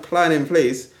kind of plan in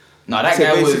place No, that to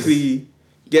guy was. basically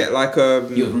get like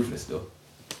He was ruthless though.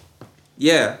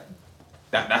 yeah.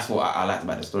 That's what I liked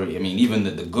about the story. I mean, even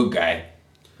the good guy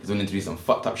is willing to do some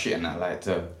fucked up shit and that, like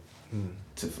to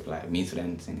like me to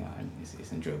then think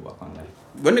it's enjoyable. I can't lie.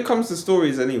 When it comes to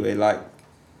stories anyway, like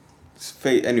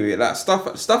Fate anyway, like stuff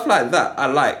like that I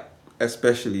like,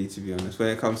 especially to be honest, when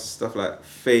it comes to stuff like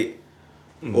Fate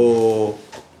or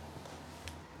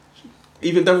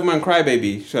even Devilman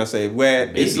Crybaby, should I say, where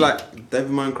it's Baby. like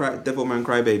Devilman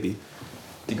Crybaby.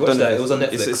 Did you watch that? It was on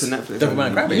Netflix. It's a Netflix.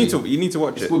 Devilman anime. Crybaby. You need to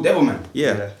watch It's it. called Devilman.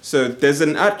 Yeah. Yeah. So there's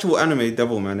an actual anime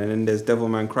Devilman, and then there's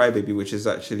Devilman Crybaby, which is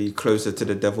actually closer to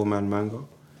the Devilman manga.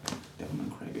 Devilman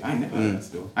Crybaby. I ain't never heard that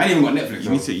still. I ain't even got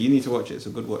Netflix. You need to watch it. It's a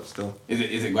good watch still. Is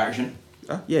it good action?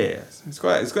 Yeah. It's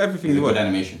got everything Is it you want. good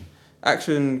animation?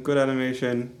 Action, good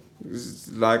animation,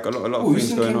 it's like a lot Oh, of who's things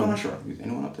seen going King on. Ashura? Is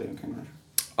anyone up to date on King Ashura?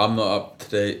 I'm not up to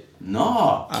date.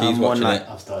 No. Keys I'm on, watching like- it.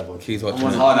 I've started watching. Keys That watching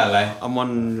one's it. hard, that lie. I'm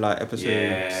on like episode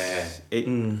Yeah. 8.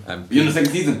 And You in the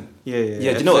second season? Yeah.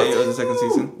 Yeah, do you know episode what? 8 of the second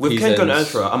season. With He's Kengan in-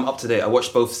 Ashura, I'm up to date. I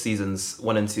watched both seasons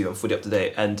 1 and 2. I'm fully up to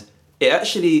date, and it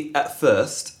actually at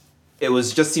first it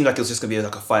was just seemed like it was just gonna be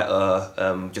like a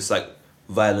fighter, just like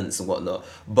violence and whatnot.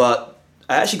 But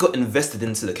I actually got invested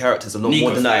into the characters a lot Nico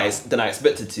more than style. I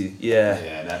expected to. Yeah.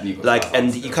 Yeah, that Nico Like, style.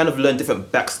 and you kind of learn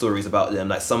different backstories about them.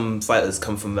 Like some fighters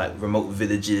come from like remote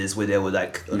villages where they were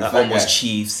like that almost guy.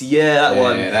 chiefs. Yeah, that Yeah,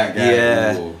 one. that guy.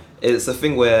 Yeah, Ooh. it's a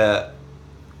thing where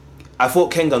I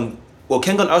thought Kengan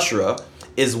Ashura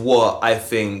is what I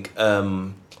think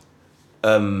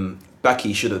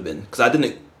Baki should have been, because I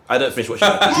didn't finish watching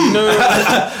it.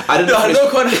 I didn't finish.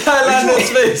 look on Highlander's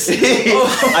face.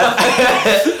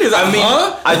 I mean,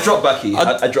 huh? I dropped Baki.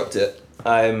 I dropped it.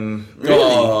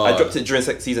 Oh. I dropped it during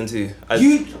season 2.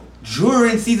 You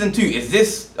during season 2, is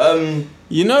this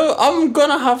You know, I'm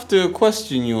gonna have to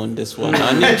question you on this one.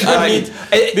 I need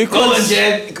because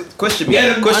Question me.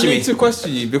 Yeah, Question I me. need to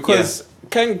question you because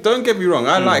Ken. Don't get me wrong,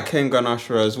 I like Kengan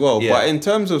Ashura as well. Yeah. But in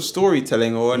terms of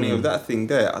storytelling or any of that thing,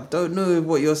 there, I don't know if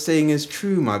what you're saying is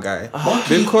true, my guy.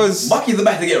 Because Bucky's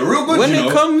about to get real good, when you it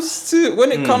know? comes to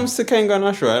Kengan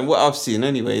Ashura and what I've seen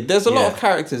anyway, there's a lot of Yeah.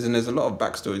 characters and there's a lot of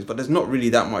backstories, but there's not really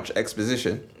that much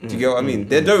exposition. Do you get what I mean?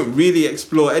 They don't really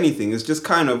explore anything. It's just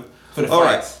kind of For the all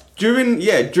right. fights.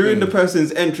 during the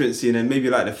person's entrance scene and maybe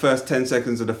like the first 10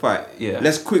 seconds of the fight,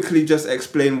 let's quickly just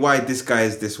explain why this guy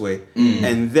is this way.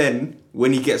 And then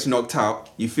when he gets knocked out,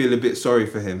 you feel a bit sorry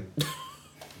for him.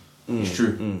 It's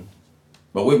true.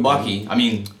 But with Bucky, I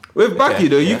mean, With Bucky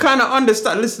though, you kind of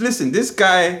understand. Listen, this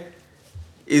guy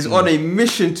is on a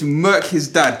mission to murk his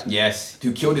dad. yes,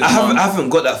 to kill this I mom. haven't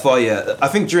got that far yet. I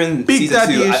think during Big season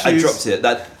Daddy 2, I issues. dropped it.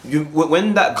 That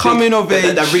when that Coming of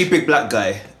age. that really big black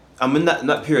guy. I'm in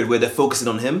that period where they're focusing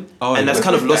on him, and that's yeah.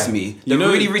 kind of Which lost guy? me. You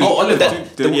know- really, Oliver.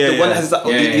 the one that has that,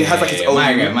 he has like his own,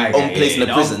 my guy, own place in the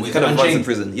yeah. prison. Oh, He is kind it of runs in Unchained?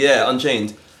 prison. Yeah,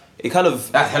 Unchained. It kind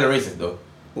of That's hella racist though.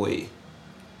 wait.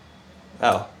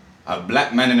 How? A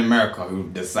black man in America who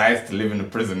decides to live in a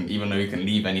prison even though he can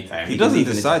leave anytime. He can doesn't leave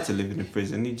decide to live in a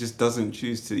prison. He just doesn't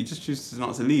choose to. He just chooses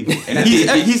not to leave. And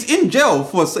that's- he's in jail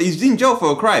for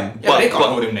a crime. Yeah, they can't but-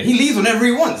 hold him there. He leaves whenever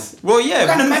he wants. Well, yeah, What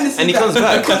kind of madness And is he comes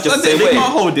that? back just the they same way.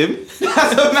 can't hold him.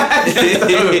 That's a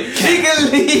madness. He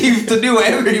can leave to do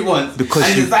whatever he wants. Because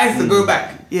and he you- decides to go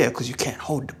back. Yeah, because you can't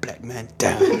hold the black man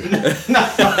down.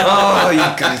 Oh, you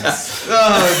guys.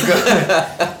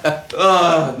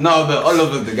 No, but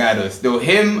Oliver's the guy though. Still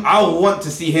him. I want to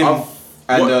see him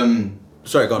and What?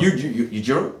 Sorry, go on.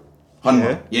 Yujiro?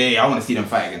 Hanma. Yeah, I want to see them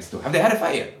fight again still. Have they had a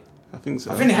fight yet? I think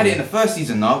so. I think they had it in the first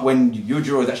season now when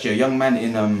Yujiro was actually a young man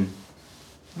in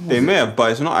They may have,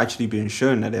 but it's not actually being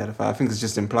shown that they had a fight. I think it's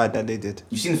just implied that they did.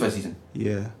 you've seen the first season?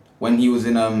 Yeah. When he was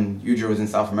in Yujiro was in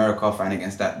South America fighting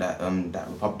against that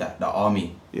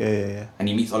army. Yeah. And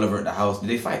he meets Oliver at the house. Did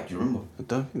they fight? Do you remember? I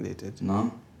don't think they did.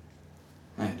 No?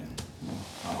 I don't know.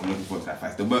 I'm looking forward to that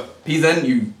fight still. But Pizan,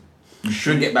 you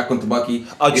should get back onto Bucky.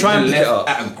 I'll try and It's pick been it left up.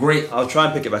 At a great. I'll try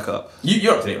and pick it back up.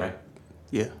 You're up to date, right?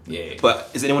 Yeah. Yeah.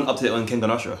 But is anyone up to date on Kengan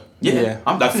Ashura? Yeah.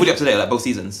 I'm Like fully up to date, like both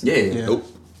seasons. Yeah. Yeah. Nope.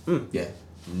 Yeah.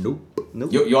 Nope.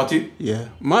 You are too? Yeah.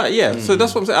 So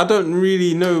that's what I'm saying. I don't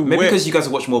really know Maybe where. because you guys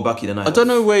watch more Bucky than I. I don't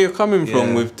know where you're coming from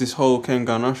Yeah. with this whole Kengan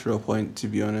Ashura point. To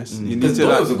be honest, you need Because to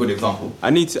Doyle's a like. good example. I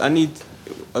need.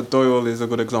 Doyle is a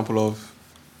good example of.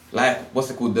 Like, what's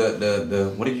it called?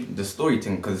 The story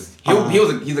thing? Because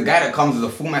he's a guy that comes as a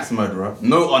full mass murderer,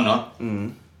 no honor.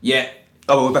 Yeah.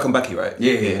 Oh, we're back on Bucky, right?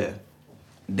 Yeah.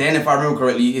 Then, if I remember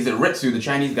correctly, is it Retsu, the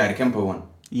Chinese guy, the Kempo one?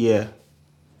 Yeah.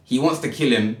 He wants to kill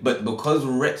him, but because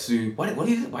Retsu, why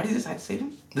did he decide to save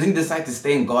him? Doesn't he decide to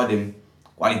stay and guard him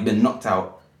while he's been knocked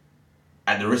out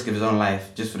at the risk of his own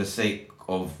life, just for the sake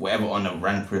of whatever honor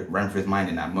ran through his mind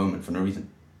in that moment for no reason?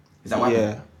 Is that what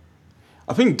happened? Yeah.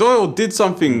 I think Doyle did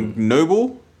something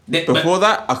noble Yeah, but- before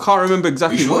that. I can't remember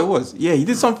exactly You what sure? it was. Yeah, he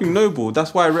did something noble.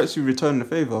 That's why Retsu returned the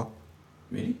favor.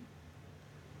 Really?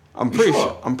 I'm You pretty sure?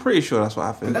 sure. I'm pretty sure that's what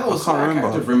happened. That was I so can't character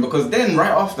remember. for him because then right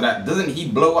after that, doesn't he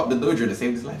blow up the dojo that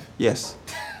saved his life? Yes.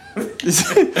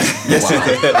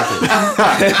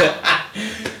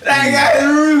 That guy is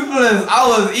ruthless.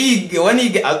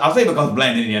 I'll say because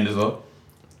blind in the end as well.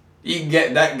 He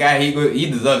get that guy. He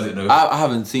deserves it though. I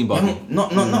haven't seen Bucky.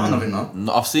 Not none of it. No.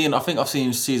 No, I think I've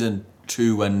seen season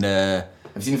 2 when.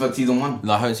 I've seen it for season 1.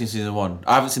 No, I haven't seen season 1.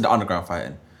 I haven't seen the underground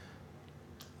fighting.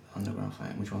 Underground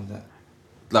fight. Which one's that?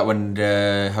 Like when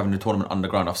they're having the tournament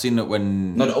underground. I've seen it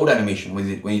when. No, the old animation when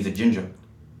he's a ginger.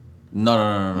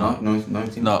 No. No, you've seen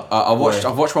it? No, I've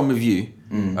watched one with you,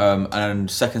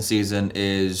 and second season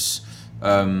is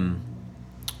when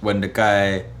the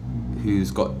guy who's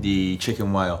got the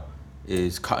chicken wire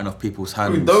is cutting off people's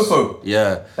hands. Who, Dopo?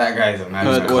 Yeah, That guy's a man.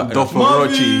 What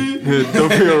Doforochi?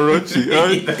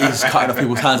 Doforochi. he's cutting off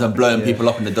people's hands and blowing people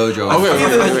up in the dojo. Oh,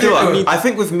 wait, I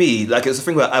think with me, like it's a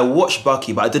thing where I watched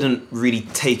Bucky, but I didn't really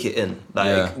take it in. Like,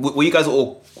 Yeah. were you guys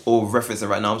all referencing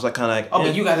right now? I was like, kind of like, Oh,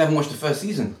 but you guys haven't watched the first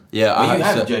season. Yeah, Well, I you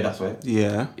have have to- Jed, that's why.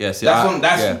 Yeah. Yeah, see,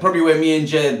 That's probably where me and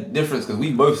Jed difference because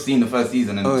we've both seen the first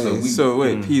season and So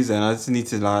wait, Peas. Then I just need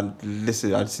to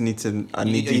listen. I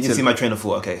need you you can see to. my train of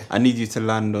thought. Okay. I need you to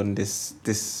land on this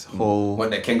whole.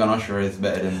 what that Kengan Ashura is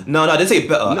better than. No, I didn't say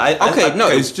better.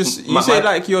 It's just you say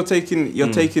like you're taking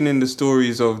taking in the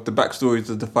stories of the backstories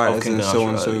of the fighters and Kengan so on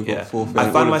and Ashura, so yeah. forth. I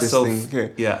and find all of this myself, thing.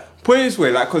 Okay. yeah. Put it this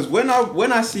way, like, because when I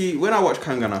watch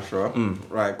Kengan Ashura,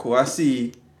 right, cool, I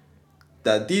see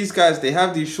that these guys, they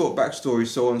have these short backstories,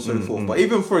 so on and so forth. But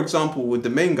even, for example, with the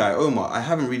main guy, Omar, I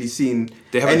haven't really seen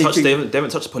They haven't anything.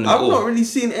 touched upon him at I've all. not really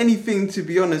seen anything, to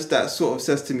be honest, that sort of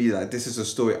says to me like this is a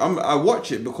story. I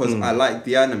watch it because I like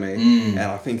the anime and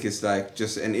I think it's like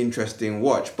just an interesting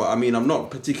watch. But I mean, I'm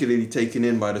not particularly taken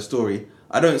in by the story.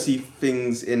 I don't see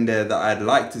things in there that I'd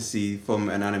like to see from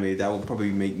an anime that will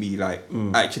probably make me like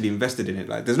actually invested in it.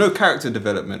 Like, there's no character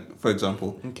development, for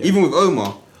example. Okay. Even with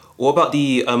Omar, What about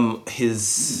the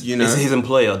his You know? his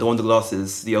employer, the one with the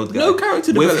glasses, the old guy? No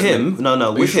character with development. him.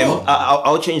 No, with him. sure?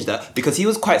 I'll change that because he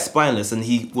was quite spineless and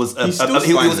he was He's still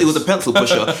he was a spineless. pencil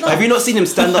pusher. Have you not seen him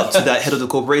stand up to that head of the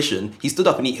corporation? He stood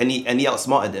up and he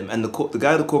outsmarted him. And the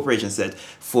guy of the corporation said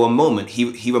for a moment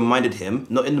he reminded him,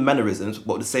 not in the mannerisms,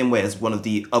 but the same way as one of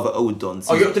the other old dons.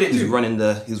 Oh, you're up to date He was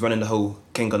too? running the whole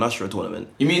Kengan Ashura tournament.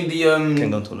 You mean the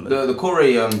Kengan tournament. the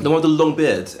Corey The one with the long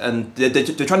beard, and they're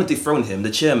trying to dethrone him,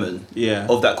 the chairman Yeah.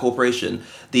 of that corporation.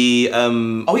 The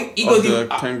Oh, he Of goes the even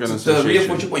Kengan the Association. Rio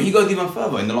Fortune point. He goes even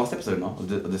further in the last episode now of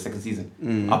the second season,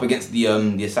 up against the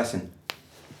assassin.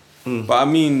 But I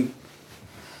mean,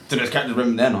 So there's characters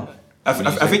remember there now. I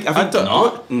think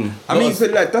No. I mean,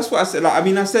 but like that's what I said. Like, I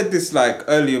mean, I said this like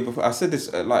earlier. Before I said this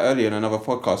like earlier in another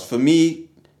podcast. For me,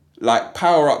 like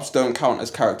power ups don't count as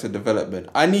character development.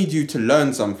 I need you to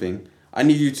learn something. I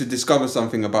need you to discover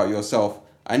something about yourself.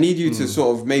 I need you to sort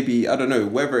of maybe, I don't know,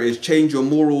 whether it's change your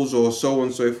morals or so on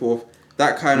and so forth.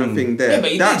 That kind of thing there. Yeah,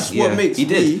 but he That's did. what makes he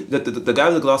me. did. The guy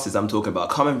with the glasses I'm talking about,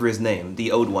 I can't remember his name,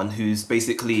 the old one who's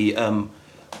basically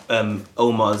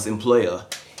Omar's employer.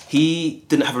 He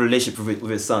didn't have a relationship with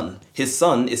his son. His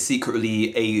son is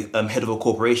secretly a head of a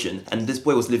corporation, and this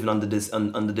boy was living under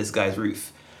this guy's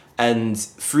roof. And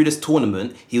through this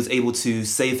tournament, he was able to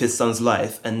save his son's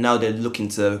life, and now they're looking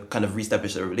to kind of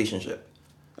reestablish their relationship.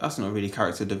 That's not really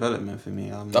character development for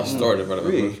me. That's story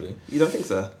development, mostly. You don't think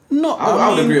so? No, I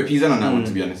would agree with PZ on that one,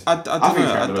 to be honest. I don't think know. it's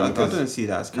character I development because- don't see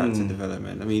that as character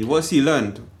development. I mean, what's he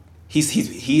learned?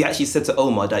 He actually said to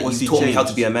Omar that What's you he taught me how to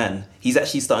changed? be a man. He's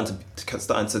actually starting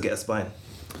to get a spine.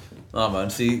 Nah, man.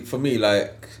 See, for me,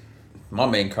 like, my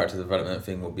main character development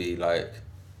thing will be like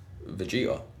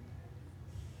Vegeta.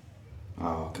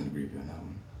 Oh, I can agree with you on that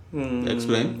one.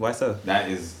 Explain. Why so? That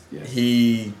is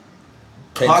He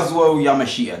came to- Kazuo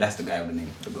Yamashita. That's the guy with the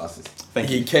name, the glasses. Thank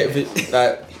you. he came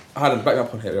like I had to back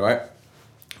up on here, right?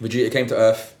 Vegeta came to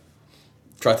Earth,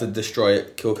 tried to destroy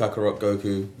it, kill Kakarot,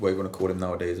 Goku, what you want to call him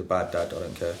nowadays, a bad dad, I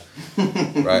don't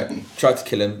care. Right? Tried to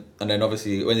kill him, and then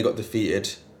obviously when he got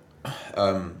defeated,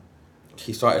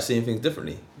 he started seeing things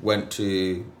differently. Went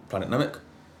to Planet Namek,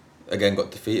 again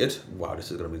got defeated. Wow, this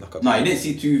is gonna be like a. No, he didn't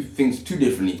see two things too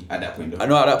differently at that point, though. I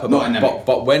know at that point, Not in Namek.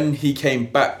 but when he came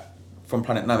back from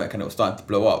Planet Namek and it was starting to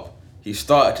blow up, he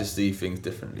started to see things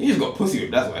differently. He just got pussy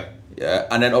whipped, that's why. Yeah,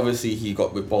 and then obviously he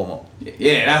got with Bulma.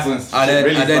 Yeah, that's when shit And then,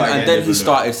 really and then, started and then getting he different.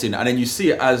 started seeing it. And then you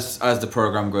see it as the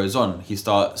program goes on. He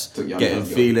starts Took Yamcha getting as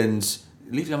well. feelings.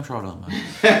 Leave Young Child alone, man.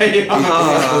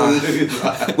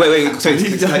 Wait. So have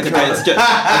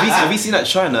you seen that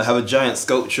China have a giant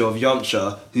sculpture of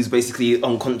Yamcha who's basically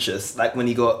unconscious, like when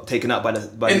he got taken out by the.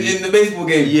 In the baseball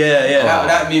game. Yeah.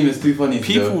 That meme is too funny.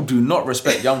 People do not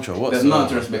respect Yamcha There's whatsoever. none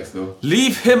to respect still.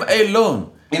 Leave him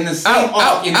alone. In the same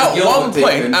arc, in the At Gilbert one point,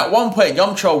 taken- at one point,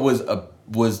 Yamcha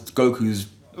was Goku's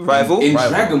rival. in Rival.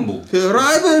 Dragon Ball.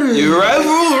 Rivalry. You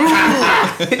rival.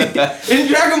 In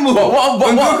Dragon Ball.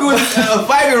 When Goku was a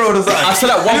 5-year-old or something. I said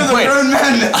at one he was point. a grown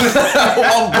man. At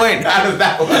one point. How does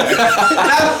that work?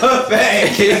 That's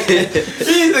pathetic.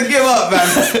 He needs to give up, man.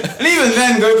 And even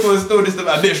then, Goku was still just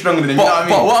a bit stronger than him. You know what I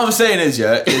mean? But what I'm saying is,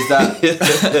 yeah, is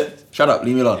that shut up,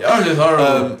 leave me alone. I'm just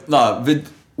horrible.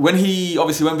 When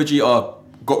Vegeta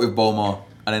got with Bulma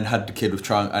and then had the kid with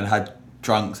Trunks and had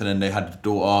Trunks and then they had the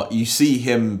daughter, you see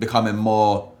him becoming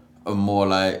more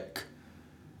like,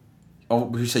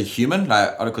 would you say human?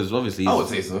 Like, because obviously, I would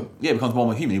say so. yeah, he becomes more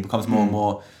and more human. He becomes more and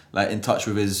more like in touch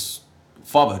with his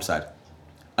fatherhood side,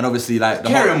 and obviously like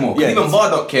Caring more. 'Cause Yeah, even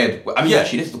Bardock cared. I mean, Yeah.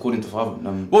 actually, this is according to father.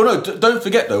 well, no, don't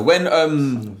forget though, when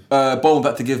Bulma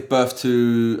had to give birth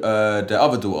to their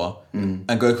other daughter, and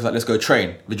Goku was like, let's go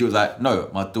train. Vegeta was like, no,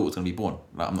 my daughter's gonna be born.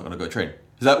 Like, I'm not gonna go train.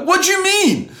 He's like, what do you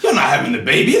mean? You're not having the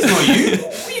baby. It's not you.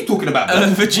 What are you talking about? And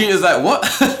Man? then Vegeta's like, what?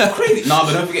 Crazy. Nah,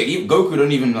 but don't forget, Goku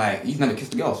don't even like. He's never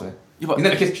kissed a girl, so. Yeah, but- He's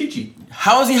never kissed Chi-Chi.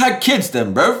 How has he had kids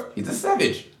then, bro? He's a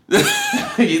savage.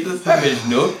 He's a savage,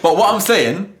 no. But what I'm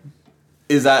saying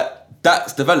is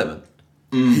that's development.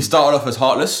 He started off as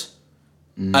heartless,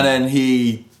 and then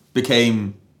he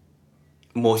became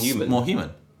More human. more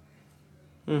human.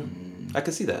 I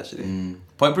can see that actually.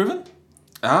 Point proven?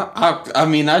 I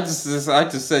mean, I just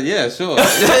said, yeah, sure.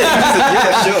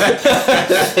 Yeah,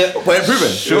 sure. Point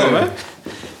proven. Sure, man.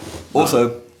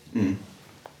 Also,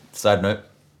 side note,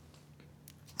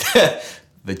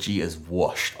 Vegeta's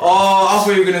washed. Oh, I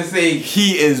thought you were gonna say.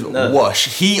 He is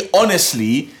washed. He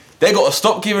honestly, they got to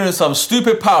stop giving him some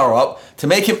stupid power up to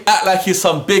make him act like he's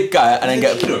some big guy and then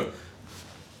He's a get. hero.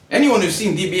 Anyone who's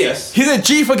seen DBS, He's a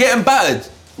G for getting battered.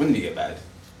 when did he get bad?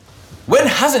 When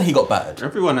hasn't he got battered?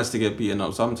 Everyone has to get beaten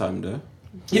up sometime, though.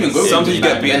 Even Goku. Sometimes you did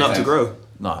get that beaten many up to times. grow.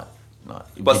 Nah. Nah,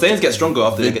 But Saiyans get stronger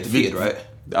after they get defeated, right?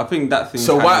 I think that thing.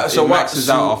 So kind why- of- so it why- maxes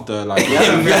so- out after like.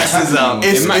 It maxes out.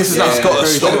 It's got to very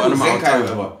stop. short amount of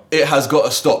time. It has got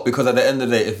to stop because at the end of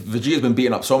the day, if Vegeta's been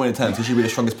beaten up so many times, he should be the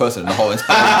strongest person in the whole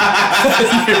entire.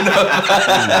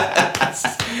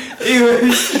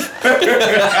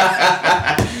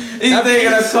 He's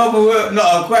taking a couple,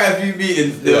 quite a few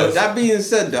beatings. Yes. That being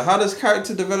said, though, how does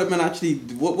character development actually?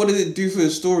 What does it do for the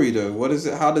story, though? What is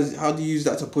it? How do you use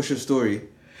that to push a story?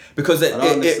 Because I don't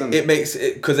understand. it makes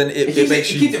it because then it It makes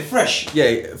keeps you. it fresh.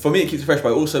 Yeah, for me it keeps it fresh, but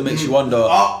it also makes you wonder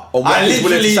Oh, on what I he's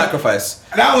willing to literally- sacrifice.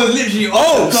 That was literally.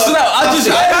 Oh snap! I didn't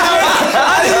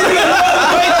even.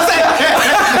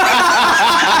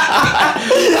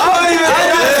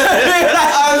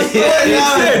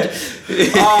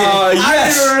 Oh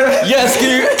yes, yes,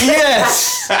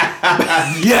 yes,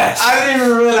 yes. I didn't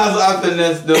even realize what happened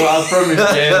next though. I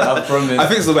promise, Jen. I promise. I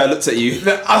think it's the way I looked at you. I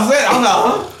said, I'm like,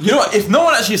 huh? You know what? If no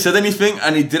one actually said anything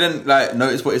and he didn't like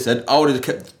notice what he said, I would have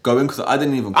kept going because I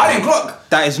didn't even. I didn't clock.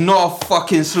 That is not a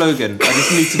fucking slogan. I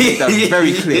just need to make that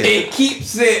very clear. It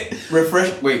keeps it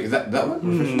refreshed. Wait, is that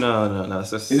one? No.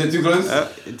 It's just, Is it too close?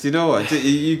 Do you know what?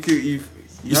 You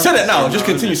You said it now. Just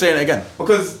continue saying it again.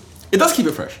 Because It does keep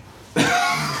it fresh.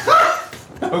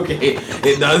 okay,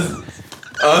 it does.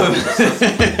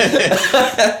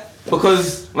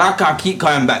 Because like I keep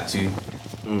coming back to,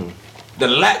 the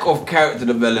lack of character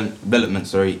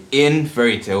development, in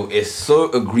Fairy Tail is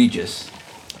so egregious.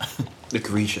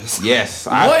 egregious. Yes,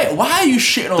 Why are you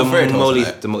shitting on fairy tales?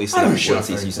 Tonight? The multi I don't shit on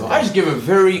Fairy Tail. I just give a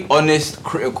very honest,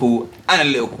 critical,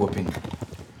 analytical opinion.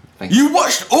 Thank you. You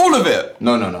watched all of it.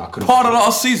 No, I couldn't. Part of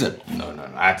last season. No,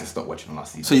 I had to stop watching the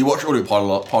last season. So you watched all of it part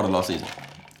of last season,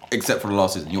 except for the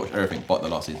last season. You watched everything but the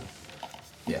last season.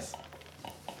 Yes.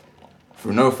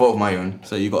 Through no fault of my own.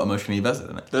 So you got emotionally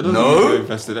invested in it. That doesn't No. mean you're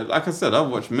invested. Like I said, I've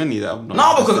watched many that I'm not.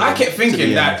 No, because I invested kept in thinking to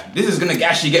the that this is gonna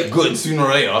actually get good sooner or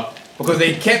later because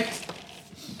they kept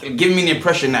giving me the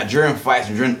impression that during fights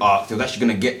and during arcs, it was actually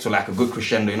gonna get to like a good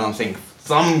crescendo. You know what I'm saying?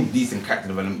 Some decent character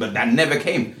development, but that never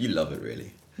came. You love it,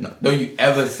 really. No, don't you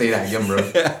ever say that again, bro.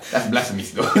 That's blasphemy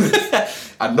still.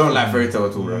 I don't like Fairy Tail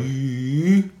at all, bro.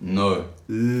 No.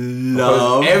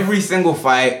 Because every single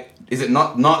fight, is it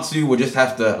not Natsu will just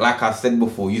have to, like I said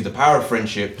before, use the power of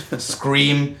friendship,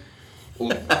 scream.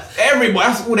 Everybody,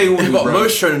 that's all they all do, But bro.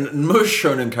 most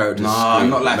shonen characters. Nah, scream,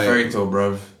 not like mate. Fairy Tail,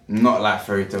 bro. Not like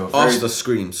Fairy Tail. Asta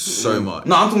screams so much.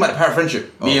 No, I'm talking about the power of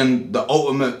friendship being the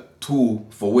ultimate tool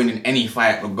for winning any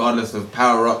fight, regardless of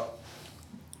power up,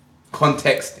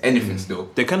 context, anything still.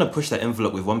 They kind of push that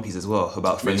envelope with One Piece as well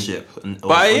about friendship. And,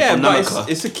 But yeah, but Namaka.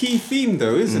 it's a key theme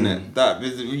though, isn't it? That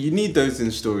you need those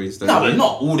in stories. Though. No, but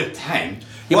not all the time.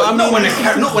 Yeah, Well, but I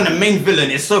not, mean- not when the main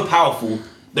villain is so powerful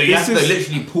that you This have to is-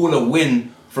 literally pull a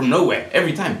win from nowhere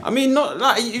every time. I mean, not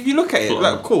like if you look at it,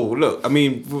 like cool. Look, I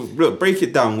mean, look, break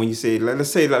it down when you say, like,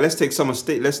 let's take some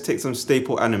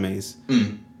staple animes,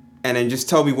 and then just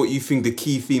tell me what you think the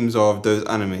key themes are of those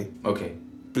anime. Okay.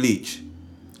 Bleach.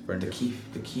 The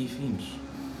key themes.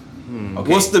 Okay.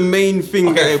 What's the main thing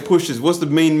Okay. that it pushes? What's the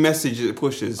main message it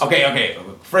pushes? Okay.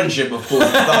 Friendship, of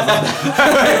course.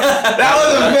 That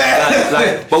wasn't bad.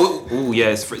 Like, but yeah,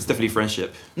 it's definitely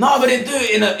friendship. No, but they do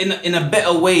it in a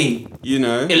better way. You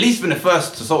know, At least in the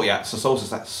first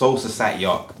Soul Society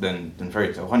arc than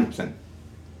Fairy Tail, 100%.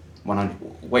 100.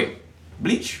 Wait,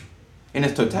 Bleach in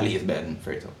its totality is better than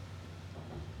Fairy Tail.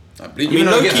 Even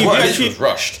though it gets worse. Bleach was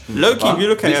rushed. low-key, if you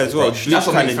look at it as well, That's Bleach what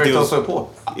kind makes of Fairy Tail deals. so poor.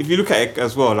 If you look at it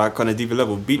as well, like on a deeper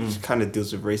level, Bleach kind of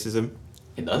deals with racism.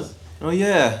 It does. Oh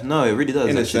yeah, no, it really does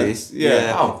In a actually. sense,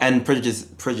 yeah. How? And prejudice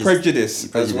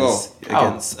Prejudice as well.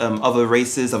 against other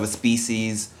races, other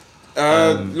species.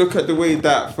 Look at the way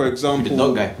that, for The example,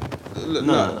 dog guy.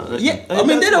 No. Yeah, Oh, I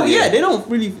mean they don't. yeah. Yeah, they don't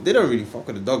really fuck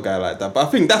with the dog guy like that. But I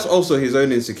think that's also his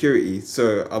own insecurity.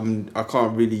 So I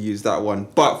can't really use that one.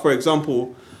 But for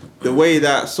example, the way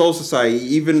that Soul Society,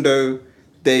 even though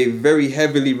they very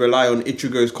heavily rely on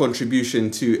Ichigo's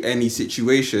contribution to any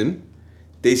situation,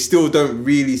 they still don't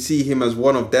really see him as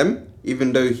one of them,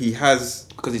 even though he has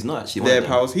Because he's not actually their one of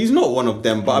them. powers. He's not one of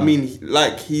them, but I mean,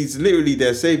 like, he's literally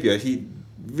their savior.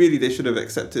 They should have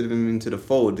accepted him into the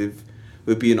fold, if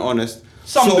we're being honest.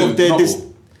 Some do, their, not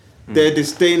all. their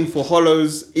disdain for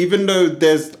hollows, even though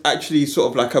there's actually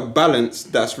sort of like a balance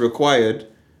that's required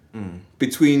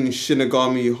between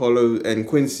Shinigami, Hollow, and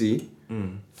Quincy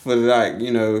for, like,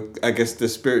 you know, I guess the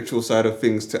spiritual side of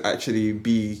things to actually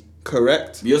be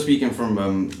correct. You're speaking from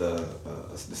the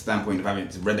standpoint of having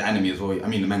read the anime as well. I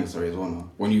mean the manga, sorry, as well. Now.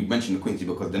 When you mention the Quincy,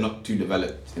 because they're not too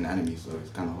developed in anime, so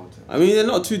it's kind of hard to. I mean, they're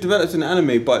not too developed in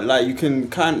anime, but like you can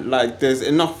there's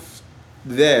enough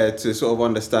there to sort of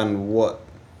understand what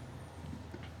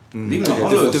Even the The,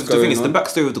 Hollows. the what's thing is, the going on.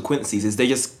 backstory of the Quincy's is they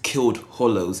just killed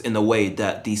Hollows in a way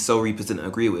that the Soul Reapers didn't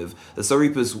agree with. The Soul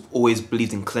Reapers always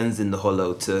believed in cleansing the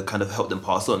Hollow to kind of help them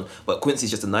pass on, but Quincy's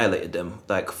just annihilated them,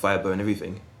 like Firebone and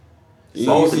everything.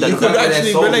 So So you that- could could actually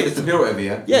actually souls relate- disappear or whatever,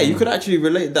 yeah? Yeah, you could actually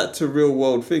relate that to real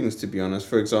world things, to be honest.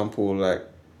 For example, like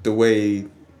the way,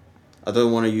 I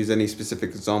don't want to use any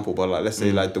specific example, but like let's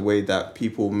say like the way that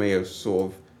people may have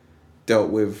sort of dealt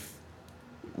with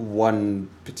one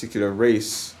particular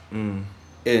race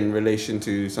in relation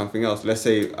to something else. Let's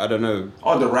say, I don't know,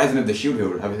 Oh, the Rising of the Shield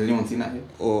Hero. Has anyone seen that here?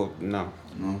 or no.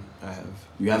 No. I have.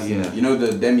 You have seen Yeah. that. You know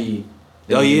the Demi...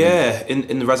 Oh yeah,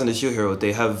 in the Rise of the Shield Hero,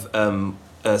 they have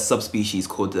a subspecies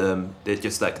called they're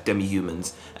just like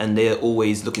demi-humans, and they're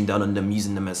always looking down on them,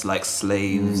 using them as like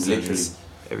slaves, literally. and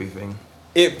everything.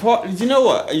 You know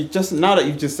what? Just now that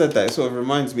you've just said that, it sort of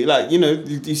reminds me. Like, you know,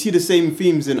 you see the same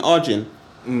themes in Arjun.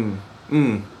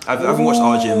 I haven't watched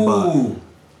Arjun, but Ooh,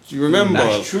 Do you remember?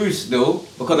 that's true still.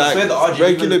 Because I swear Like the Arjun...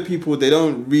 regular people, they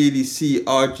don't really see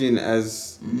Arjun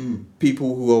as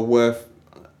people who are worth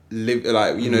live.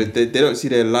 Like, you know, they don't see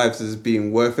their lives as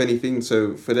being worth anything.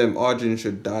 So for them, Arjun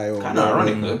should die. Or Kind of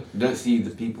ironic though. You don't see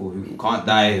the people who can't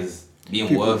die as being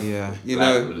People- worth... yeah. You like,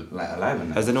 know, like alive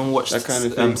and that. has anyone watched That kind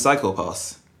of thing. Psycho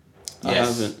Pass? I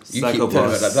Yes. haven't. You keep Psychopaths.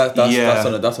 telling me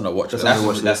that's on a watch list.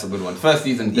 That's a good one. First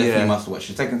season definitely Yeah. must watch.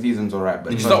 The second season's alright,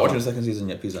 but Did you the start first watching one- the second season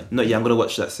yet, please? No, yeah, I'm gonna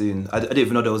watch that soon. I didn't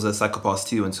even know there was a Psycho Pass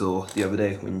 2 until the other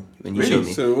day when you showed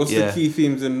me. So what's Yeah. the key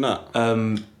themes in that?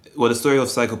 Well, the story of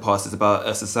Psycho Pass is about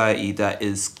a society that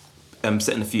is set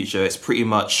in the future. It's pretty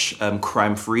much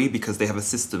crime free because they have a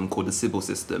system called the Sybil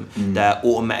system that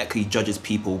automatically judges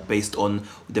people based on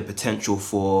their potential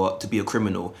to be a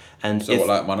criminal. And So what,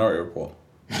 like Minority Report?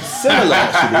 similar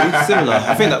actually, similar.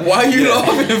 I think that. Why are you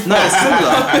laughing? No, it's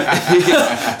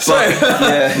similar. Sorry,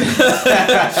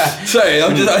 Yeah. sorry.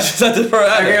 I just had to throw it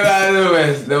out. Okay,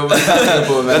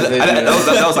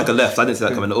 That was like a left. I didn't see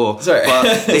that coming at all. Sorry.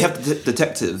 But they have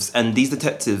detectives, and these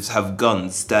detectives have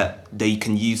guns that they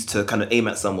can use to kind of aim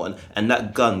at someone, and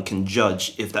that gun can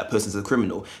judge if that person's a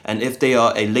criminal. And if they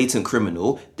are a latent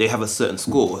criminal, they have a certain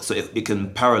score, so it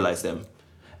can paralyze them.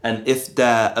 And if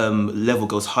their level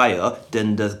goes higher,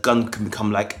 then the gun can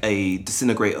become like a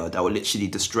disintegrator that will literally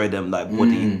destroy them, like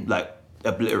body, like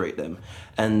obliterate them.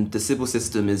 And the Sybil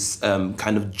system is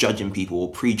kind of judging people or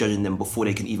prejudging them before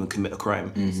they can even commit a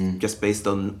crime, just based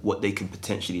on what they can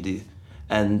potentially do.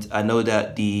 And I know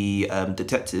that the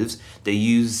detectives, they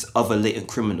use other latent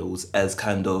criminals as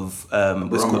kind of what's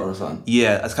it Barometer called? or something?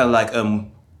 Yeah, as kind of like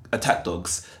attack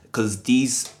dogs, because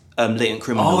these latent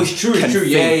criminals Oh, it's true, can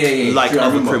Yeah, think like True, I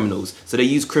other remember. criminals. So they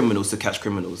use criminals to catch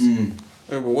criminals. Yeah,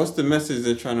 but what's the message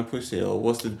they're trying to push here, or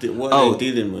what are Oh.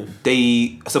 they dealing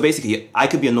with? So basically, I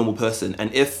could be a normal person,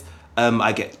 and if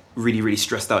I get really, really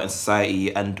stressed out in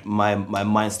society and my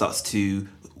mind starts to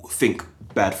think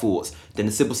bad thoughts, then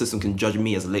the Sybil system can judge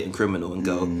me as a latent criminal and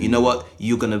go, you know what,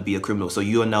 you're gonna be a criminal, so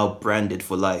you are now branded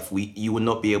for life. You will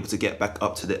not be able to get back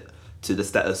up to the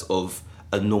status of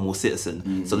a normal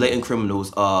citizen. So latent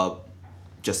criminals are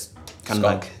just kind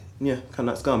of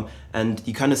like scum, and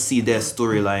you kind of see their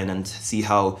storyline and see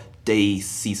how they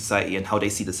see society and how they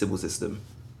see the Sybil system.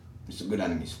 It's a good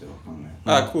anime still.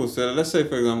 Alright, cool. So let's say,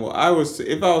 for example, if I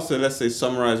was to, let's say,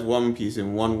 summarize One Piece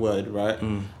in one word, right?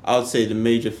 I would say the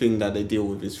major thing that they deal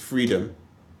with is freedom.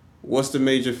 What's the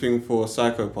major thing for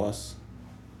Psycho Pass?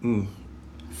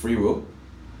 Free will.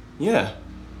 Yeah,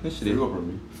 Free literally. will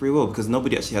probably. Free will, because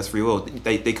nobody actually has free will.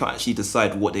 They can't actually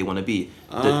decide what they want to be.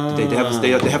 They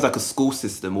have like a school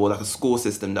system or like a score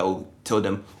system that will tell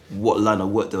them what line of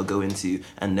work they'll go into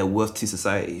and their worth to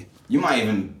society. You might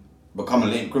even become a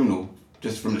latent criminal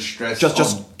just from the stress. Just of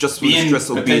from the being stress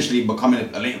of potentially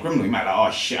becoming a latent criminal. You might like, oh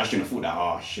shit, I shouldn't have thought that.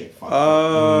 Oh shit, fuck.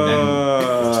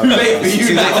 Uh, Too late for It's you.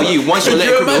 too late for you. Once you're Could let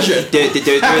you criminal, imagine?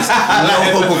 there is no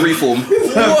hope of reform.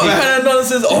 What kind of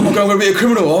nonsense? Oh my god, I'm gonna be a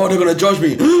criminal. Oh, they're gonna judge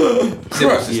me.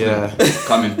 Sybil system Yeah.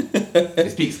 coming.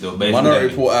 It's peaks though, but it's Minority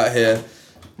good. Report out here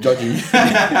judging you.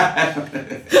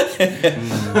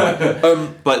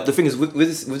 But the thing is, with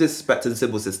this back to the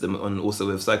Sybil system and also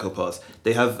with Psycho Pass,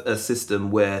 they have a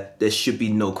system where there should be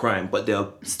no crime, but there are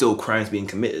still crimes being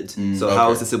committed. So how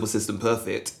okay. is the Sybil system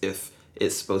perfect if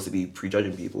it's supposed to be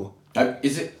prejudging people?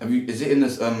 Is it in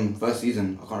this first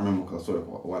season? I can't remember because I saw it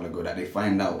a while ago that they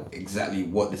find out exactly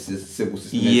what this Sybil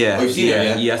system is. Yeah, Oh, you've seen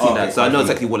it, yeah, I've seen that. So I know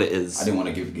exactly what it is. I didn't want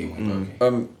to give the game away.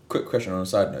 But okay. Quick question on a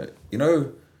side note. You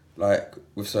know, like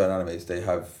with certain animes, they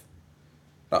have.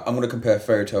 Like, I'm gonna compare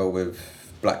Fairy Tail with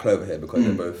Black Clover here because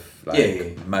they're both like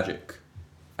Yeah. magic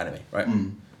anime, right?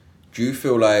 Do you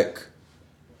feel like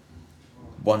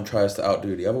one tries to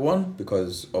outdo the other one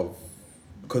because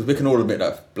because we can all admit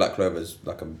that Black Clover is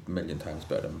like a million times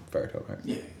better than Fairy Tail, right?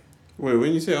 Yeah. Wait,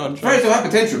 when you say I'm Fairy Tail had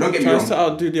potential. Don't get me trying to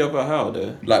wrong. outdo the other how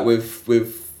there. Like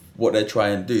with what they're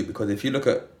trying to do, because if you look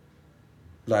at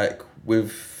like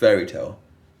with Fairy Tail,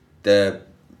 their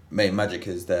main magic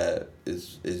is they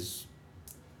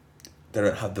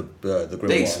don't have the grimoires.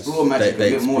 They explore magic They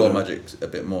a bit more, explore though. magic a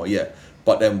bit more, yeah.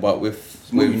 But with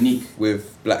more unique.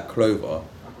 with Black Clover,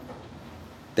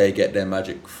 they get their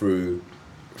magic through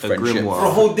friendship. grimoire. For a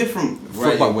whole different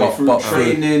variety of way. But Through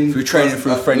training, through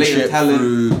latent friendship, talent,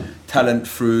 through talent,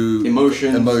 through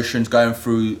emotions, going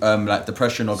through like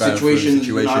depression or going situations.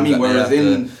 through You know what I situations. mean?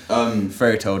 Whereas that in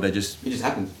Fairy Tail, they it just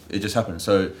happens. it just happens.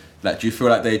 So like, do you feel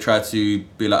like they try to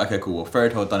be like, okay, cool, well, Fairy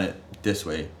Tail done it this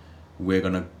way, we're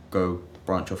gonna go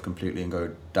branch off completely and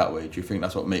go that way? Do you think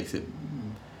that's what makes it?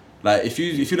 Like, if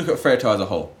you look at Fairy Tail as a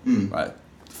whole, right?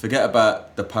 Forget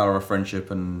about the power of friendship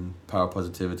and power of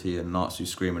positivity and Natsu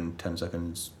screaming 10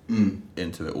 seconds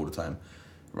into it all the time,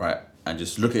 right? And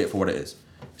just look at it for what it is.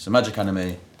 It's a magic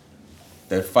anime.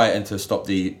 They're fighting to stop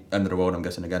the end of the world, I'm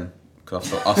guessing, again.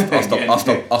 Because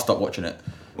I'll stop watching it.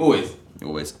 Always.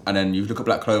 And then you look at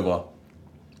Black Clover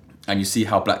and you see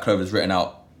how Black Clover is written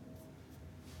out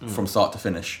from start to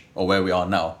finish, or where we are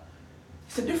now.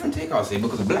 It's a different take, I'll say,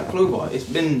 because Black Clover, it's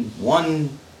been one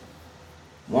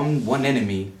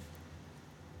enemy,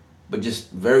 but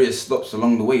just various stops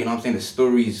along the way. You know what I'm saying? The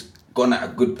story's gone at a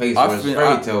good pace. Whereas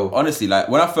Fairy Tail, honestly, like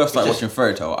when I first started just- watching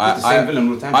Fairy Tail, it's the same villain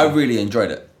all the time. I really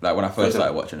enjoyed it. Like when I first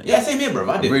started watching it. Yeah, same here, bro.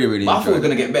 I did. Really But I thought it was enjoyed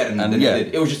gonna get better than it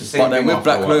did. It was just the same But then thing with after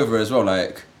Black a while. Clover as well,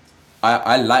 like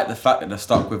I like the fact that they're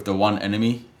stuck with the one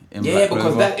enemy in Yeah, Black because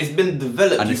Clover. that it's been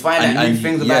developed. And you it's- find out new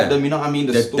things about them. You know what I mean?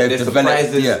 They've There's developed-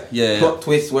 surprises, yeah. plot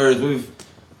twists. Whereas with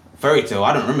Fairy Tail,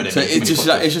 I don't remember that. So many it's just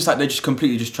plot like they just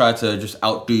completely just try to just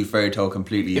outdo Fairy Tail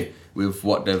completely with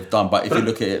what they've done. But if you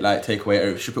look at it like take away,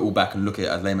 or strip it all back and look at it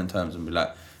as layman terms and be like,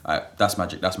 alright, that's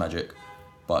magic.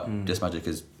 But this magic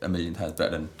is a million times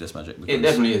better than this magic. twists. It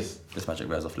definitely is. This magic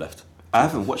wears off left. I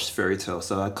haven't watched Fairy Tail,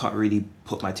 so I can't really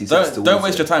put my 2 cents towards Don't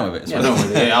waste it. your time with it. It's Yeah, fine. don't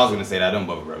worry. Yeah, I was gonna say that. Don't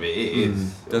bother, bro. It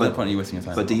is. There's no point in you wasting your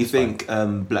time. But do you It's fine.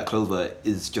 think Black Clover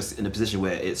is just in a position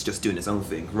where it's just doing its own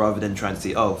thing, rather than trying to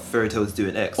say, oh, Fairy Tail is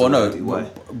doing X, Or I'm no, gonna do Y?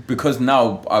 because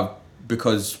now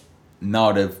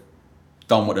they've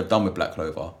done what they've done with Black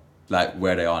Clover, like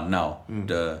where they are now,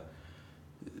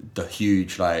 the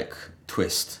huge like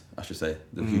twist, I should say,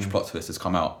 the huge plot twist has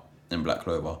come out in Black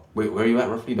Clover. Wait, where are you at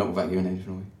roughly? Don't without giving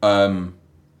anything away.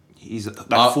 He's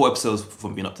like 4 episodes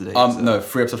from being up to date. so- No,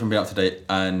 3 episodes from being up to date,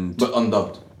 and But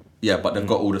undubbed. yeah, but they've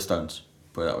got all the stones.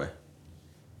 Put it that way.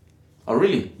 Oh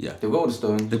really? Yeah. They've got all the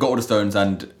stones. They've got all the stones,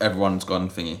 and everyone's gone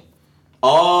thingy.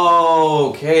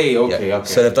 Oh, okay. Yeah.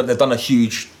 So they've done a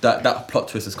huge that plot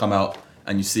twist has come out,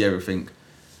 and you see everything,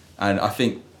 and I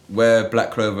think where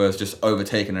Black Clover has just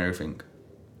overtaken everything.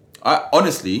 I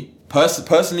honestly,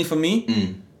 personally for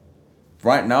me,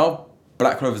 right now,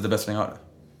 Black Clover is the best thing out there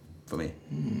for me.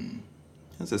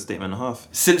 That's a statement and a half.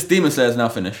 Since Demon Slayer is now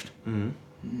finished,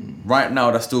 right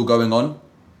now that's still going on.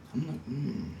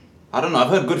 I don't know. I've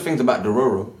heard good things about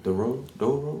Dororo.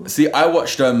 Dororo. See, I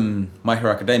watched My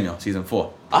Hero Academia season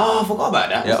 4. Oh, I forgot about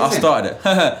that. Yeah, I What's it started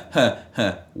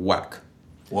it. Whack.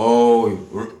 Whoa.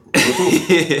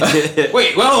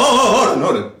 Wait, well,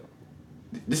 hold on.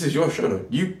 This is your show, though.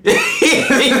 You.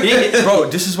 Bro,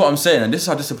 this is what I'm saying, and this is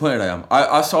how disappointed I am.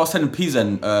 I was telling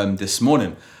Pizen this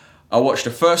morning. I watched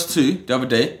the first 2 the other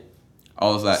day. I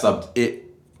was like, Subbed.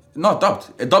 Not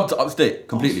dubbed. It dubbed up to date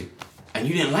completely. And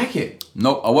you didn't like it.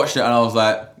 Nope. I watched it and I was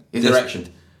like, His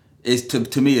direction. Is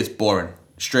to me it's boring.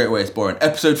 Straight away it's boring.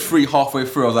 Episode 3 halfway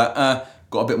through I was like,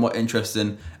 got a bit more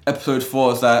interesting. Episode 4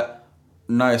 was like,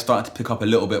 now you're starting to pick up a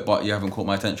little bit, but you haven't caught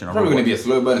my attention. Probably gonna be a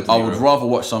slow burner. I would rather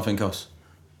watch something else.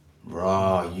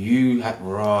 Raw, you had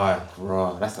raw.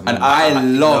 That's And I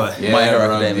love Yeah, My Hero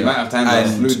bro, Academia. the amount of times I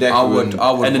flew Deku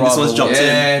I would and then this rather one's jumped watch- in.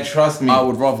 Yeah, trust me. I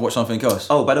would rather watch something else.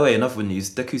 Oh, by the way, enough news.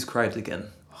 Deku's cried again.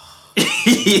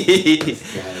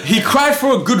 He cried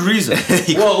for a good reason.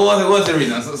 What was the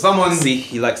reason? So someone. See,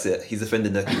 he likes it. He's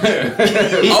offending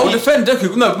Deku. I would defend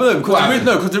Deku. No,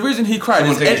 because the reason he cried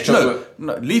Someone take is his chocolate.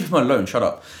 no, leave him alone. Shut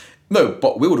up. No,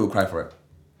 but we would all cry for it.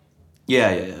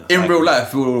 yeah. In real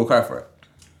life, we would all cry for it.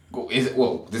 Is it?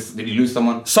 Well, did he lose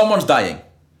someone? Someone's dying.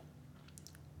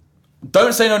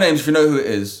 Don't say no names if you know who it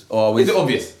is. Or Is it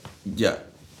obvious? Yeah.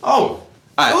 Oh.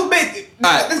 Aight. It was big.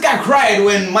 Aight. This guy cried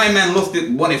when my man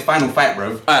won his final fight,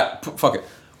 bro. Alright, fuck it.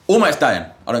 All Might's dying.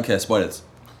 I don't care. Spoilers.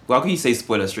 Well, how can you say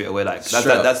spoiler straight away? Like Straight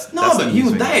up. that's No, that's but the he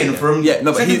was news thing. dying Yeah. from. Yeah,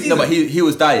 no, but he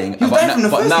was dying. was dying from the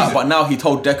first season. But now he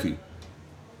told Deku.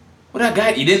 Well, that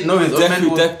guy, he didn't know his own man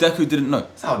was. Deku didn't know.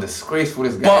 That's how disgraceful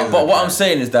this guy is. But what I'm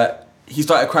saying is that he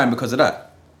started crying because of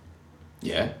that.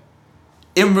 Yeah.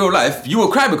 In real life, you will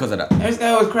cry because of that. This guy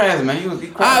always cries, man. He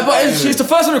cries. But it's the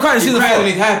first time he cried in He season cries 4. when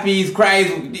he's happy.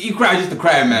 He cries just to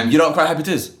cry, man. You don't cry happy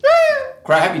tears?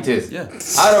 Cry happy tears. Yeah.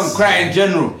 I don't cry in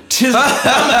general. Tears,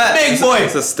 I'm a big boy.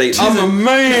 It's a statement. I'm a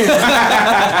man.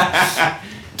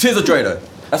 tears of joy though.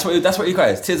 That's what he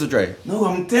cries. Tears of joy. No,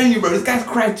 I'm telling you, bro. This guy's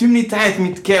cried too many times for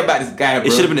me to care about this guy, bro.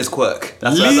 It should have been his quirk.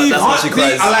 That's Leave what she See,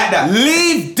 cries. I like that.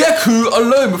 Leave Deku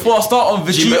alone before I start on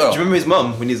Do you Vegeta. remember his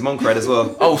mum when his mum cried as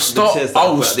well? I'll start. The tears that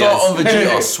I'll put start out on the eyes.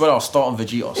 Vegeta. I swear, I'll start on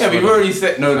Vegeta. I Yeah, swear but you've to already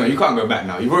said no. You can't go back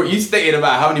now. You stated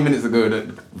about how many minutes ago that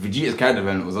Vegeta's character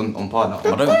development was on par now.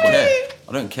 God. I don't care.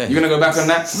 I don't care. You gonna go back on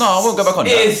that? No, I won't go back on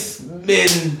that. It's been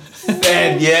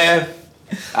said, yeah.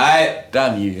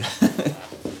 Damn you.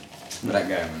 That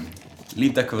guy, man.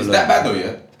 Leave Deku alone. Is that bad though?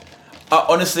 Yeah.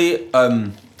 Honestly,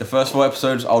 the first 4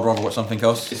 episodes, I would rather watch something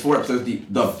else. It's 4 episodes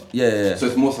deep, dubbed. Yeah. So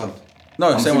it's more sub.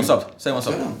 No, I'm same on assuming. sub. Same on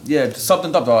Fair sub. enough. Yeah, subbed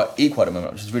and dubbed are equal at the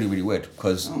moment, which is really, really weird.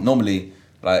 Because normally,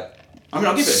 like, I mean,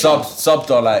 I'll give it a chance.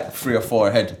 subbed are like 3 or 4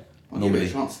 ahead. I'll give it Normally, a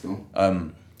chance still.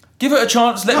 give it a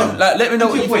chance. Let me know To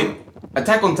what your you point, think.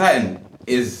 Attack on Titan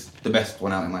is the best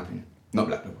one out in my opinion. Not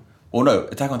Black Clover. Well, no,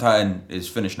 Attack on Titan is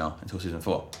finished now until season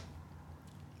 4.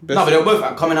 Best, No, but they were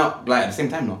both coming out like at the same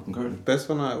time now, concurrently. best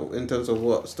one out in terms of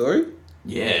what story?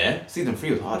 Yeah, season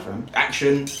 3 was hard for him.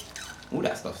 Action, all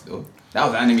that stuff still. That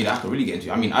was the anime that I could really get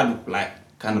into. I mean, I'd like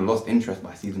kind of lost interest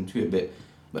by season 2 a bit.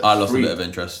 But I lost a 3 bit of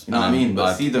interest. You know what I mean?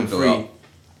 But season 3,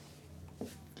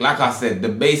 like I said, the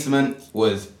basement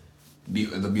was a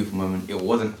beautiful moment. It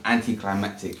wasn't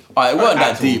anticlimactic. It wasn't that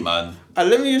at all. deep, man.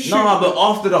 Let me just shoot. No, but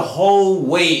after the whole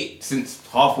wait since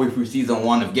halfway through season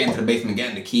 1 of getting to the basement,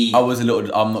 getting the key. I'm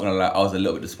not gonna lie, I was a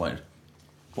little bit disappointed.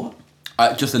 What?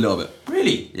 Just a little bit.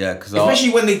 Really? Yeah, because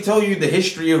Especially when they tell you the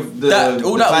history of the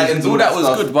all the that Titans, was, all that was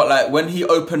stuff. good, but like when he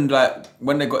opened, like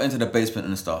when they got into the basement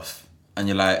and stuff, and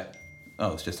you're like,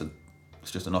 oh, it's just an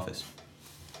office.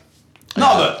 No,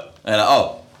 but And you're like,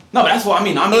 oh. no, but that's what I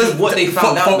mean. I mean, what they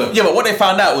found out though. Yeah, but what they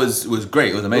found out was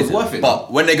great. It was amazing. worth it,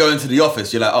 But when they go into the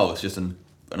office, you're like, oh, it's just an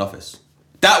office.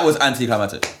 That was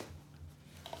anticlimactic.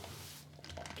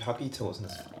 How can you tell what's in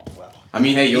this? Wow. I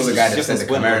mean, hey, you're the guy that Just said the as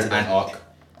well Chimera's today. Ant arc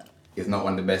is not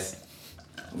one of the best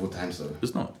of all time. So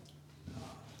It's not.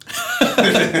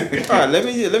 Alright, let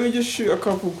me just shoot a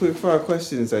couple quick fire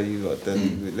questions at you lot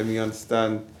then. Let me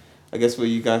understand, I guess, where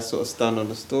you guys sort of stand on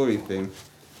the story thing.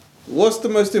 What's the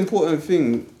most important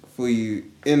thing for you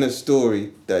in a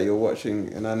story that you're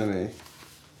watching an anime?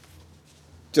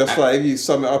 Just like if you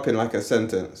sum it up in like a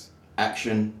sentence.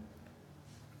 action,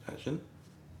 Action?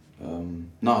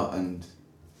 no, and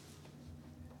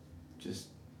just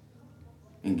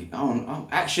I don't know,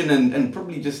 action and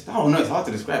probably just I don't know. It's hard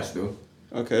to describe still.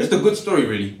 Okay. Just a good story,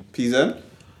 really. Pizen?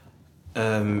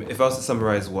 If I was to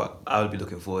summarize what I would be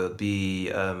looking for, it would be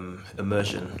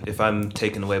immersion. If I'm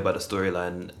taken away by the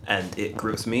storyline and it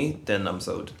grips me, then I'm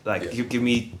sold. Like, if you give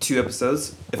me 2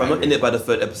 episodes, if I'm not in it by the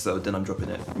 3rd episode, then I'm dropping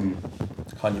it.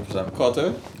 100%.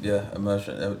 Carter? Yeah,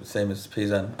 immersion, same as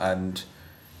Pizan, and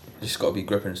you just got to be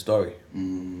gripping the story.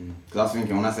 Because I was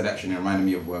thinking when I said action, it reminded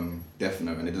me of Death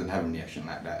Note, and it doesn't have any action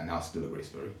like that, and that was still a great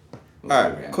story. It was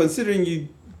Alright, great. considering you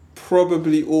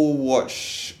probably all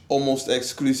watch almost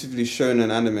exclusively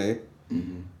shonen anime,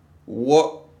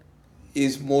 what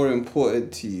is more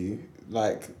important to you?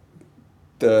 Like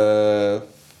the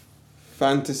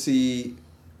fantasy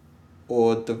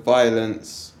or the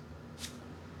violence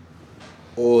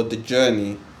or the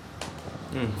journey?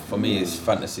 For me, it's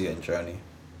fantasy and journey.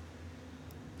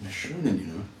 Shonen, you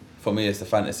know. For me, it's the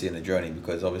fantasy and the journey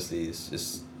because obviously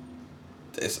it's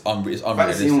Fantasy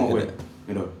unrealistic. in what Isn't way? it?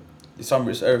 You know.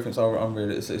 Everything's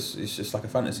unrealistic. It's just like a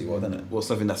fantasy world, isn't it? Well,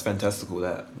 something that's fantastical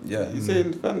that... Yeah. You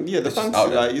saying the It's just out fantasy,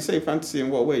 there. like you say fantasy in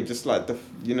what way? Just like the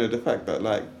fact that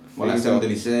like Well, like things Seven are-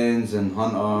 Deadly Sins and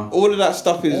Hunter. all of that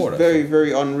stuff is All of that very,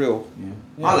 very unreal.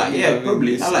 Yeah. I like, yeah,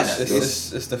 probably. I like that.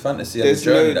 It's the fantasy and the There's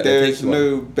journey no that they take there's you on.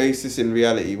 no basis in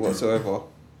reality whatsoever.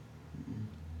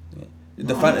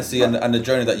 The fantasy and the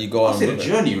journey that you go I'll on. say the with it.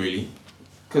 journey, really.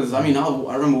 Because, I mean, I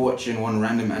remember watching one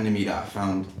random anime that I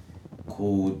found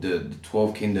called the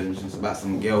 12 Kingdoms. It's about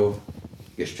some girl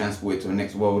gets transported to the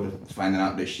next world, finding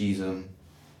out that she's,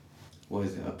 what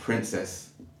is it, a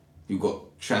princess who got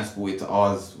transported to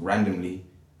ours randomly.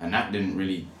 And that didn't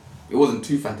really, it wasn't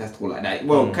too fantastical like that.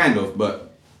 Well, kind of,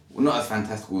 but not as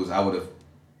fantastical as I would have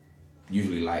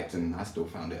usually liked. And I still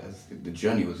found it as, the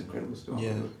journey was incredible still.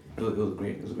 Yeah. It was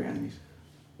great anime.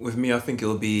 With me, I think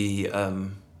it'll be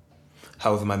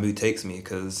however my mood takes me,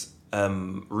 because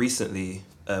recently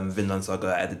Vinland Saga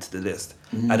I added to the list.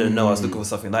 I didn't know I was looking for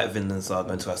something like Vinland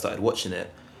Saga until I started watching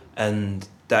it, and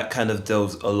that kind of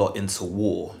delves a lot into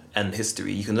war and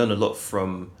history. You can learn a lot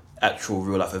from actual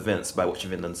real life events by watching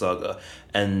Vinland Saga,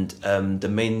 and the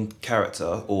main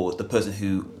character, or the person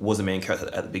who was the main character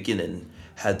at the beginning,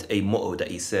 had a motto that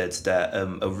he said that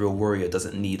a real warrior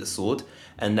doesn't need a sword,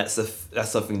 and that's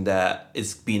something that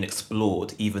is being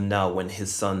explored even now when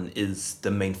his son is the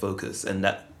main focus, and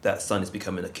that son is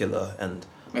becoming a killer and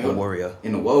a warrior.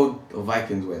 In the world of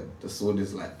Vikings, where the sword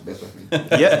is like the best weapon.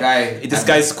 Yeah, this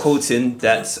guy's quoting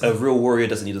that a real warrior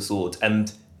doesn't need a sword,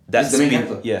 and that's He's the main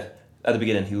character? Yeah, at the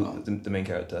beginning he was the main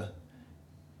character.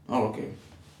 Oh, okay.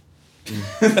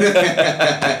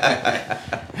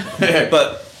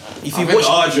 But if you I watch,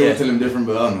 Archer will tell him different,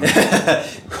 but I don't know.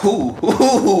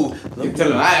 You tell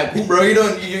him, alright, cool, bro.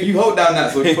 You hold down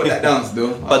that sword. You put that down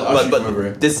still. I'll shoot from over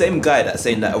here. But the same guy that's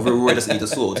saying that a real warrior doesn't need a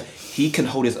sword, he can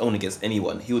hold his own against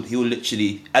anyone. He will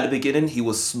literally, at the beginning, he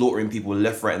was slaughtering people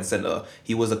left, right, and center.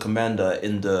 He was a commander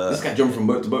in the. This guy jumped from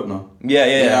boat to boat now.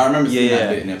 Yeah. I remember seeing that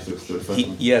bit in the episode. The first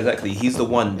one. Yeah, exactly. He's the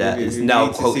one that If is you now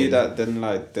need to see quoting. that, then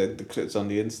like the clips on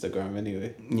the Instagram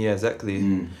anyway. Yeah,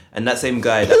 exactly. And that same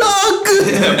guy.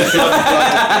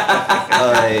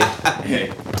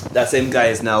 That same guy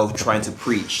is now trying to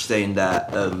preach, saying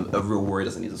that a real warrior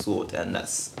doesn't need a sword, and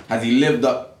that's Has he lived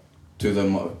up to the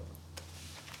motto?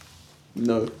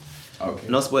 No. Okay.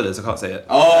 no spoilers. I can't say it.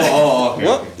 Oh, okay.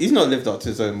 What? Okay. He's not lived up to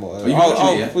his own motto. you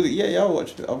watching it, Yeah, I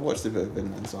watched it. I've watched a bit of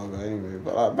Vinland Saga anyway.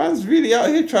 But like, man's really out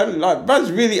here man's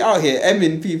really out here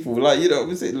emming people. Like, you know what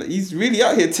I'm saying? Like, he's really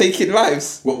out here taking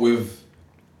lives. What with?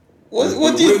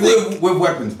 What do you think? With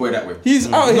weapons, put it that way. He's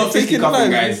out here not taking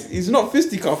fisticuffing, lives. guys. He's not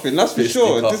fisticuffing, that's for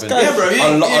sure. This guy, Yeah, bro.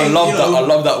 I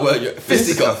love that word.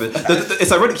 Fisticuffing.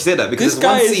 It's ironic you say that because This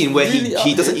there's one guy is scene where really he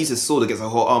out doesn't here. use his sword against a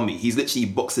whole army. He's literally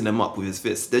boxing them up with his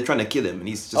fists. They're trying to kill him, and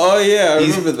he's just. Oh yeah, I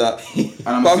He's- remember that. And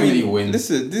I'm But I assuming he mean, wins.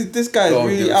 listen, this guy is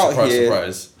really out here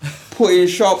Surprise. putting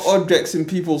sharp objects in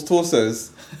people's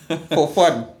torsos for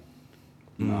fun.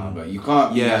 Nah, but you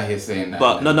can't be Yeah. out here saying that.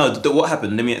 But man. no, what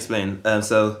happened? Let me explain. Let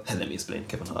me explain,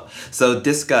 Kevin Hart. So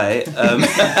this guy,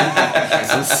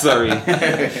 I'm sorry.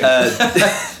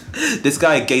 This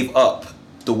guy gave up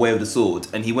the way of the sword,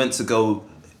 and he went to go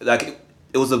like.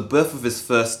 It was the birth of his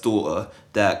first daughter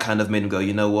that kind of made him go,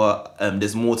 you know what?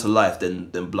 There's more to life than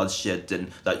bloodshed,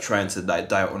 than like trying to like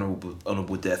die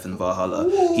honorable death in Valhalla.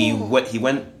 He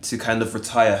went to kind of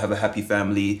retire, have a happy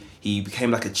family. He became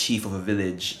like a chief of a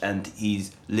village, and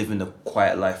he's living a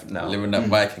quiet life now. Living that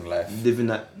Viking life. Living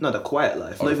that quiet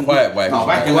life. Oh, Not even quiet Viking No,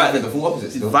 life. Viking life is the full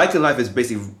opposite still. Viking life is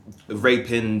basically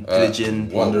raping, pillaging,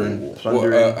 wandering,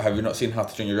 plundering. Have you not seen How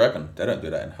to Train Your Dragon? They don't do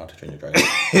that in How to Train Your Dragon.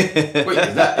 Wait,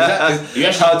 is that you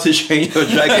actually How to Train Your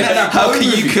Dragon. How can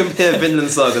you compare Vinland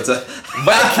Saga to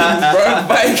Vikings, bro.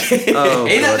 Vikings. Oh,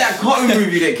 ain't God. that cartoon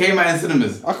movie that came out in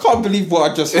cinemas? I can't believe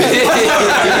what I just heard.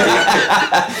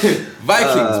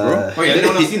 Vikings, bro. Oh yeah, they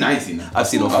don't have seen that. I ain't seen that. I've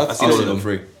seen all of them.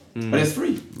 Three. But it's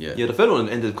free. Yeah. Yeah, the third one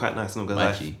ended quite nice. Not gonna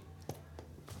lie. Mikey.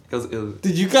 It was,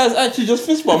 Did you guys actually just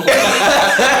fist bump?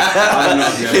 I don't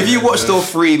know. if you watched all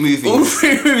three movies, All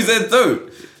three movies are dope.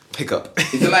 pick up.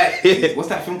 Is it like what's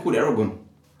that film called Eragon?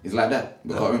 It's like that.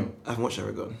 The cartoon. I haven't watched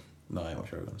Aragon. No, I ain't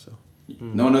watching Aragon, so.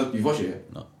 No one knows. You've watched it yet?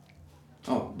 No.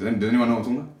 Oh, does anyone know what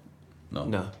I'm talking No.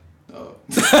 No. about? Oh.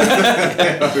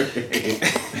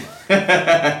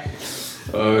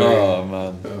 Oh,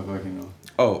 man. Oh, fucking no.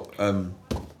 Oh,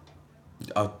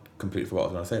 I completely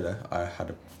forgot what I was going to say there. I had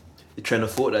a... The train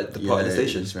of thought at the part of the it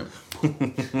station. just went...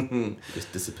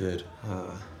 just disappeared.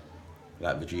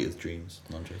 Like Vegeta's dreams.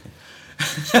 No, I'm joking.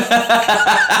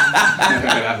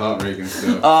 That's heartbreaking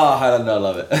still. Oh, I don't know, I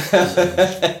love it.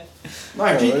 No,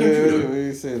 What G came through are though.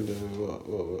 you saying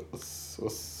though?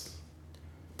 What's...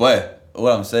 Boy,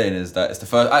 what I'm saying is that it's the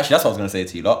first... Actually, that's what I was going to say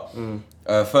to you lot.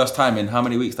 First time in how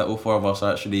many weeks that all four of us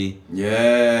are actually...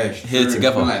 Yeah, it's Here true.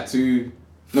 together. It's been like 2...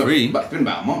 No, 3. but it's been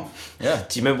about a month. Yeah.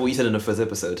 Do you remember what you said in the first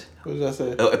episode? What did I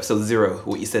say? Oh, episode 0,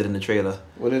 what you said in the trailer.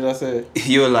 What did I say?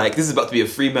 You were like, this is about to be a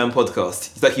 3-man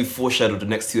podcast. It's like you foreshadowed the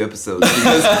next 2 episodes.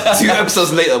 Because 2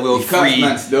 episodes later, we were You cursed, 3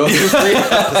 man, still. 3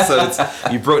 episodes.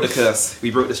 You broke the curse.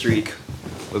 We broke the streak.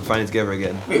 We're finally together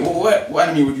again. Wait, what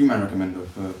anime would you man recommend though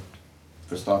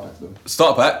for Star Pack though?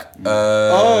 Start pack.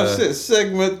 Oh shit,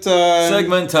 segment time.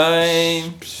 Segment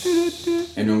time.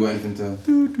 Anyone got anything to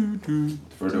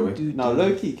throw it away? Now,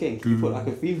 low key, King, can you put like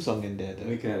a theme song in there?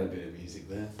 We can add a bit of music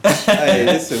there. Hey,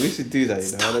 listen, we should do that.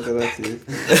 You know, I'm not gonna lie to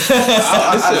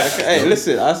you.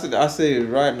 Listen, I say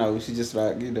right now we should just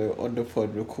like on the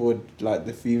pod record like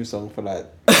the theme song for like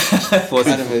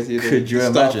anime. Could you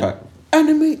imagine?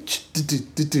 Anime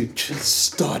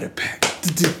starter pack.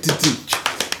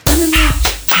 Anime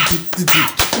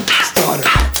starter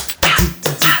pack.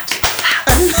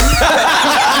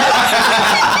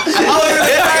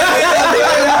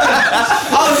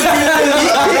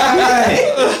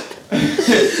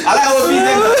 I like what you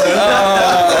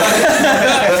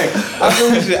I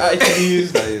think we should actually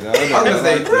use that, you know. I was gonna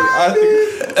say, I think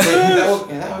is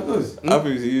that how it goes? I think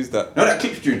we should use that. No, that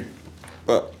clips tune.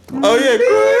 But oh yeah,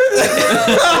 great.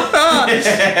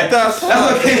 That's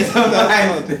What came to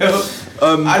mind, though.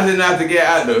 I didn't know how to get it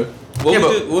out though.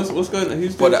 What's going on?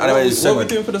 Who's But doing, the animated what are we segment.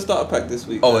 doing for the starter pack this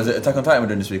week? Oh, is it Attack on Titan we're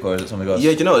doing this week, or is it something else? Yeah,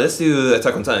 you know, let's do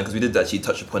Attack on Titan because we did actually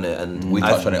touch upon it and we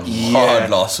touched on it hard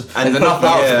last. And there's enough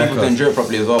out for people to enjoy it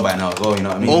properly as well by now as well, you know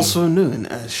what I mean? Also known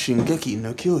as Shingeki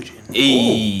no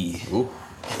Kyojin. Ooh.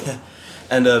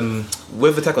 And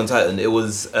with Attack on Titan, it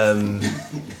was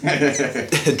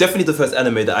definitely the first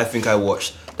anime that I think I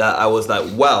watched that I was like,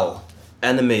 wow,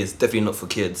 anime is definitely not for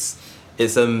kids.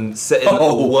 It's set in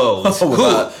a world.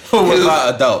 Without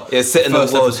a doubt. It's set in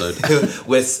First a world episode.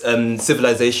 where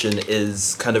civilization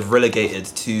is kind of relegated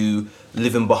to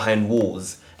living behind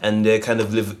walls, and they kind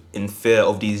of live in fear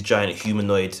of these giant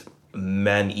humanoid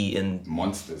man-eating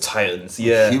Monsters. titans.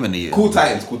 Yeah, Human eating. Cool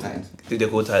Titans. they're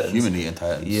called titans. Human eating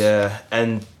Titans. Yeah,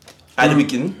 and at the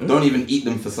beginning, Don't even eat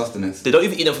them for sustenance. they don't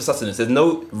even eat them for sustenance. There's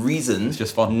no reason, It's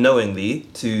just fun. knowingly,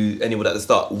 to anyone at the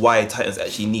start why titans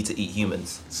actually need to eat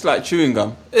humans. It's like chewing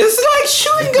gum. It's like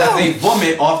chewing They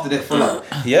vomit after they're full up.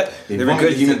 Yep, They they're vomit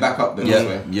good. the human back up then, I Yeah,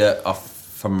 swear. yeah.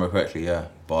 If I remember correctly, yeah.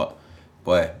 But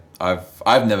boy,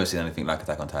 I've never seen anything like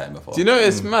Attack on Titan before. Do you know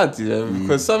it's mad, you know?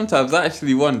 Because sometimes I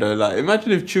actually wonder, like,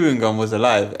 imagine if chewing gum was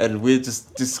alive and we're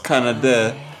just kind of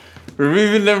there,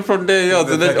 removing them from their yards,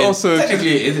 and then also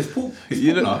Technically, it is poop. It's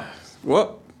you poop know now.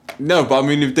 what? No, but I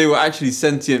mean, if they were actually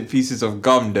sentient pieces of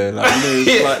gum, there, like, you know,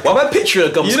 it's like. Why am I picturing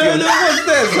a gum You know, screaming? no one's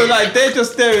there, so like they're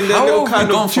just there in their How little have we kind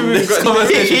gone of from chewing this gum.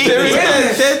 conversation?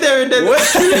 They're there in their little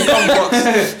chewing gum box,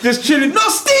 just chilling. No,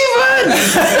 Steven!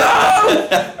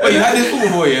 Oh, you had this poop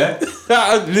before, yeah?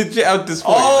 I legit at this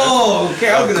point. Oh, okay.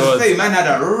 I was Oh, gonna God. say, man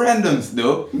had a random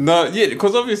though. No, yeah,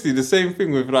 because obviously the same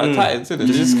thing with like Titans, isn't it?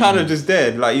 They're just kind of just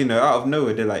there, like, you know, out of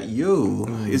nowhere. They're like, yo,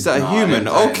 is that a Nah, human?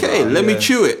 them Titans Okay, are, let me yeah.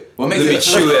 chew it. What makes Let me it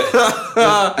chew it.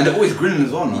 And they're always grinning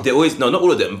as well, no? They always, no, not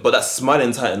all of them, but that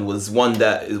smiling titan was one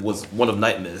that was one of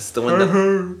nightmares. The one that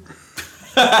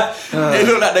They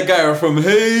look like the guy from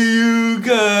Hey You With the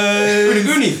Guys.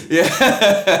 Goonies.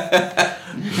 Yeah.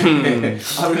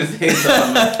 I was gonna say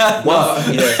something. one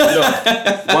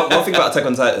thing about Attack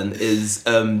on Titan is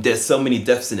there's so many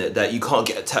deaths in it that you can't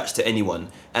get attached to anyone.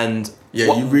 And Yeah,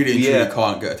 what- you really and yeah, truly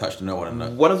can't get attached to no one in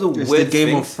that. One of the It's weird the Game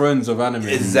of things, Thrones of anime.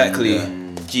 exactly. Yeah.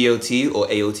 GOT or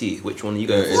AOT? Which one are you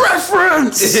going for?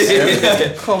 Reference!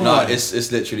 Come No, on.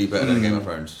 it's literally better than Game of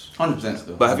Thrones. 100%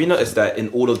 still. But have you noticed that in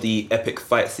all of the epic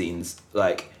fight scenes,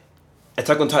 like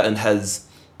Attack on Titan has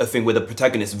a thing where the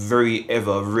protagonists very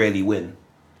ever rarely win.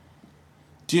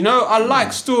 Do you know, I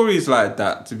like stories like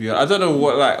that, to be honest. I don't know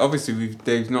what, like, obviously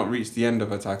they've not reached the end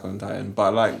of Attack on Titan,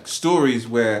 but like stories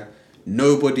where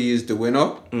nobody is the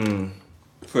winner.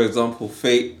 For example,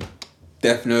 Fate,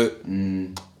 Death Note,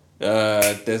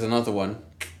 there's another one.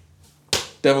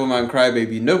 Devilman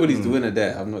Crybaby, nobody's the winner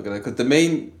there. I'm not gonna, because the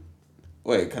main...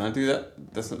 Wait, can I do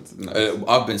that? That's not... No.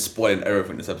 I've been spoiling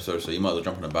everything this episode, so you might as well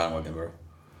jump on the bandwagon, bro.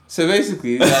 So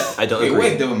basically, like, I don't Wait, agree.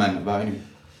 where's Devilman about anyway?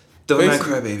 Devilman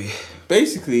basically- Crybaby.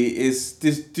 basically is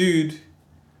this dude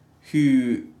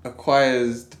who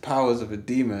acquires the powers of a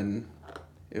demon,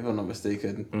 if I'm not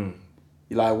mistaken.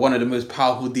 Like one of the most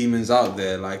powerful demons out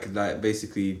there. Like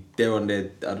basically they're on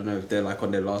their, I don't know if they're like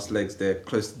on their last legs. They're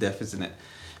close to death, isn't it?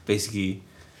 Basically,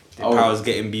 their powers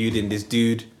get imbued in this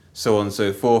dude, so on and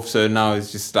so forth. So now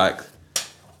it's just like,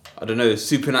 I don't know,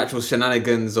 supernatural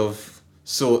shenanigans of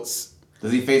sorts.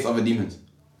 Does he face other demons?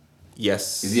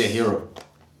 Yes. Is he a hero?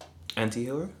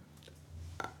 Anti-hero?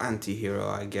 Anti-hero,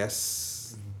 I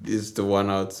guess, is the one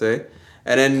I would say.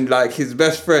 And then like his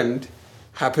best friend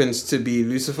happens to be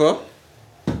Lucifer.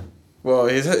 Well,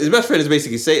 his best friend is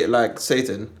basically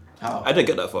Satan. How? I didn't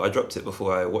get that far. I dropped it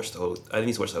before I watched the whole... I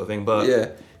need to watch the whole thing, but... Yeah.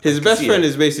 His can best see friend it.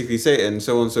 is basically Satan,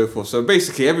 so on and so forth. So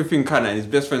basically everything kind of, and his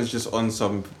best friend's just on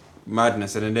some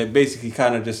madness, and then they're basically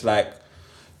kind of just like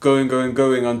going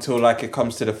until like it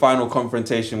comes to the final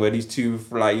confrontation where these two,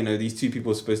 like, you know, these two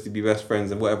people are supposed to be best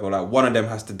friends and whatever, like one of them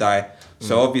has to die.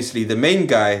 So obviously the main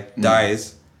guy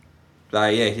dies.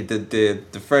 Like, yeah,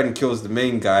 the friend kills the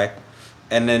main guy,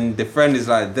 and then the friend is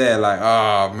like there, like,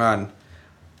 oh man,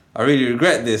 I really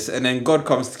regret this, and then God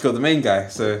comes to kill the main guy,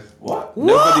 so What?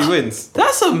 nobody wins.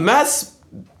 That's a mass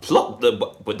plot,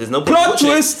 but there's no point Plot watching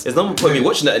twist! It. There's no point me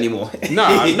watching that anymore.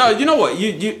 No, you know what?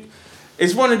 You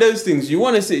it's one of those things you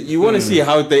want to see. You want to see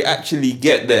how they actually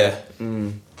get there.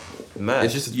 Mad.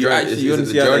 It's just a You journey. actually- you It's wanna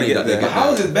the see how they journey get that they there. get How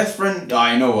there. is his best friend? Oh,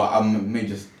 I know what. I may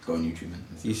just go on YouTube, man.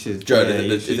 You should. Journey, yeah,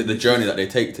 you is it the journey that they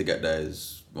take to get there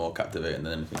is more captivating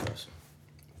than anything else.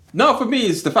 No, for me,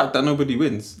 it's the fact that nobody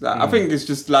wins. Like, I think it's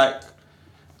just like,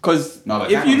 because No,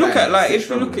 but if you Attack on look at Titan like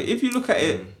is if you look at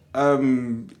it,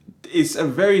 it's a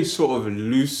very sort of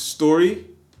loose story,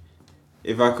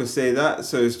 if I could say that.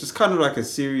 So it's just kind of like a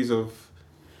series of.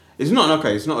 It's not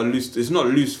okay. It's not a loose. It's not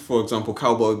loose. For example,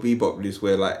 Cowboy Bebop loose,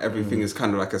 where like everything is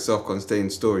kind of like a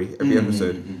self-contained story every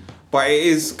episode. But it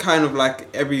is kind of like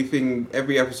everything.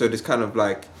 Every episode is kind of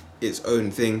like its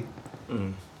own thing,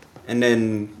 and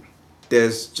then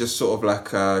there's just sort of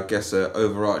like I guess a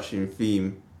overarching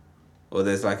theme, or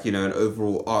there's like an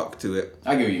overall arc to it.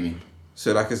 I get what you mean.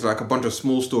 So like it's like a bunch of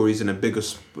small stories in a bigger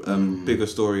bigger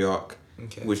story arc,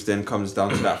 Okay. which then comes down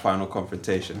to that final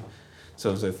confrontation, so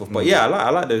on and so forth. But yeah, I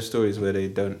like those stories where they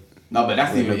don't. No, but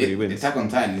that's Where even nobody wins. Attack on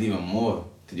Titan is even more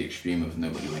to the extreme of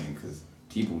nobody winning because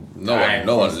people. No one- die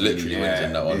no one constantly, literally wins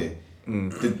in that one. yeah.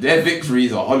 Their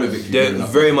victories are hollow victories. They're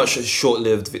enough. very much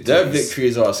short-lived victories. Their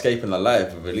victories are escaping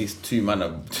alive with at least two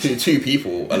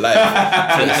people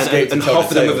alive. to escape to and tell half of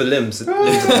the them tale. with the limbs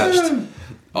attached.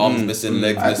 Arms missing,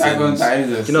 legs Attack on missing. Titan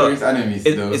is a You know, serious enemy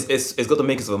still. it's got the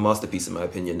makers of a masterpiece in my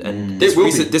opinion. And It will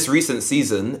be. this recent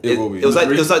season, It will be. it was like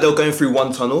they were going through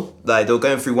one tunnel, like they were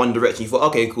going through one direction. You thought,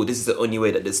 okay, cool, this is the only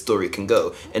way that this story can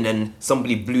go. And then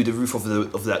somebody blew the roof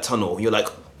of that tunnel. You're like,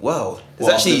 wow, it's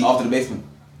Well, actually after the basement.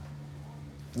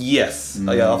 yes,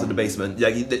 oh, yeah, after the basement, yeah,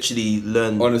 you literally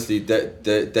learn. Honestly,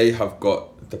 they have got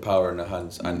the power in their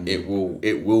hands, and it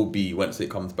will be once it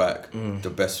comes back the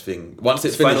best thing. Once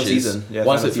it Final finishes, season. Yeah,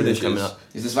 once final it season's finishes, coming up.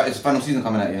 It's final season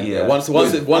coming out, yeah. Yeah. once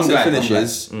Good. it I'm glad,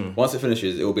 finishes, once it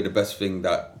finishes, it will be the best thing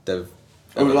that they've.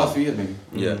 Over the last few years, maybe.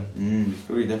 Yeah. It's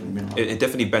really definitely been hard. It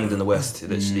definitely banged in the West. It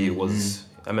literally was.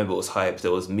 I remember it was hyped.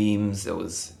 There was memes. It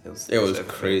was everything.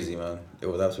 crazy, man. It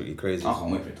was absolutely crazy. I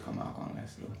can't wait for it to come out. I can't lie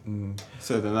still.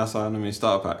 So then that's our anime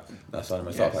starter pack. That's how I'm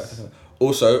gonna Yes. start back.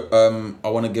 Also, I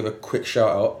want to give a quick shout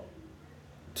out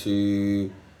to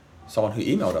someone who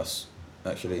emailed us.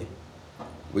 Actually,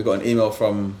 we got an email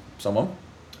from someone.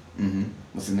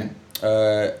 What's his name?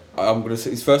 I'm gonna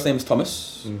say his first name is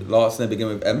Thomas. Last name begin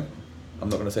with M. I'm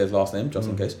not gonna say his last name just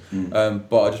in case.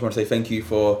 But I just want to say thank you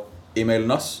for emailing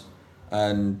us,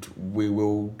 and we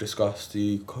will discuss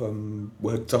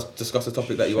we'll just discuss the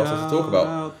topic that you asked us to talk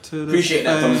about. Appreciate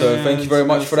that, Thomas. So thank you very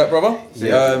much for that, brother.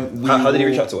 How did he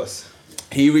reach out to us?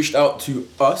 He reached out to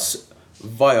us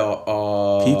via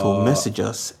our People message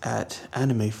us at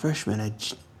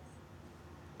animefreshman.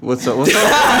 What's up? What's up?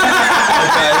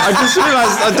 I just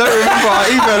realised I don't remember our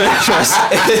email address.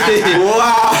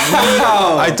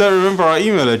 Wow! I don't remember our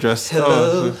email address.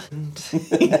 Hello.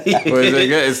 What is it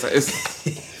again? It's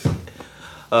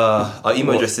Our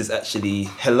email address is actually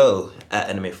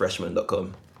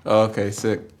hello@animefreshman.com. oh, okay,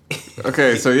 sick.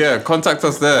 Okay, so yeah, contact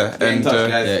us there Get in and touch,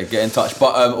 guys. Yeah, get in touch.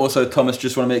 But also, Thomas,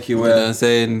 just want to make you you know what aware. I'm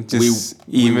saying, just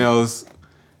emails,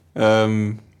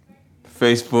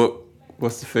 Facebook.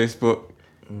 What's the Facebook?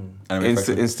 Anime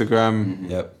Freshman. Instagram,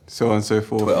 Yep. so on and so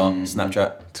forth. Twitter,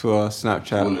 Snapchat, Twitter, All of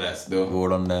Snapchat. that still. we're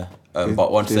all on there.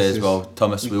 But want to say This as is- well,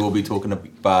 Thomas, we will be talking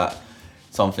about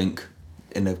something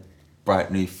in the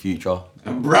bright new future.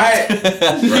 Right.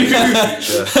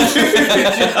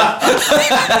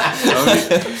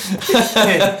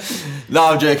 No,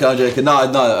 I'm joking. No,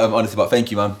 honestly, but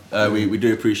thank you, man. We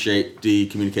do appreciate the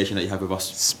communication that you have with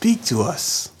us. Speak to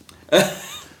us.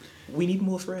 We need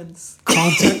more friends.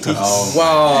 Contact us.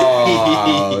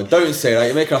 Wow! Don't say that.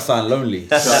 You're making us sound lonely.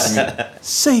 Trust me.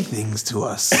 Say things to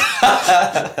us.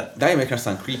 That ain't making us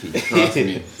sound creepy. Trust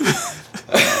me.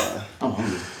 I'm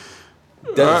hungry.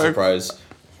 That's a Alright. surprise.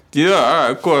 Yeah,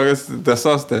 alright, cool. I guess that's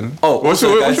us then. Oh, what also,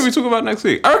 should guys- we talk about next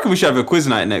week? I reckon we should have a quiz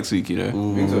night next week, you know?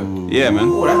 Think so? Yeah, man.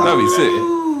 That'd be sick.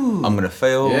 I'm gonna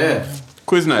fail. Yeah.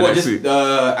 Quiz night What, next just week.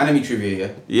 anime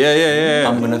trivia, yeah? Yeah.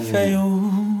 I'm gonna fail.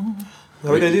 How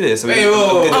are we gonna do this? Hey,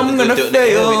 yo, I'm gonna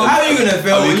fail. How are you gonna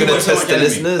fail Are we when you gonna watch so test much the anime?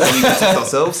 listeners? Are we gonna test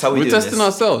ourselves? How are we We're doing testing this?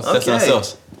 ourselves. Testing Okay.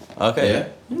 ourselves. Okay. Yeah.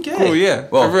 Okay. Cool, yeah.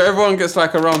 Well- Everyone gets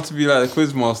like around to be like the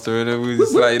quiz master, and then we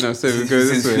just like, you know, say we go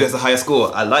this Who way. has a higher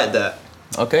score? I like that.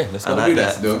 Okay, let's go. I like Do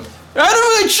that that. still.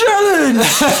 Anime challenge!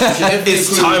 It's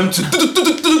time to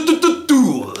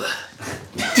duel.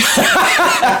 It's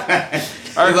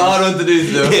a hard one to do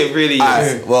still. It really is.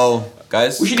 Alright, well,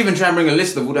 guys. We should even try and bring a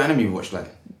list of all the anime we watched,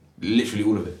 like literally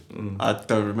all of it. I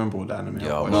don't remember all the anime.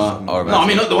 Yeah, I watched. well, No, I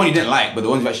mean not the one you didn't like, but the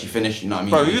ones you actually finished. You know what I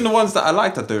mean? Bro, even the ones that I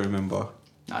liked, I don't remember.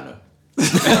 I know.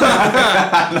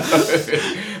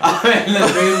 I mean,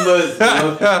 let's bring those. You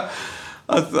know?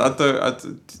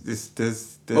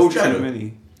 There's Oh, too China.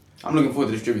 many. I'm looking forward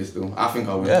to this trivia still. I think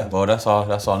I'll win. Yeah, well, that's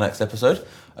our next episode.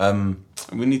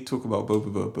 We need to talk about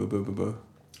Bo.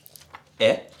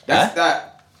 Eh? That's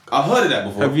that. I've heard of that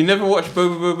before. Have you never watched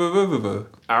Bo?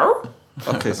 Ow?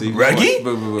 Okay, so you've Raggy?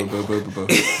 watched Bo.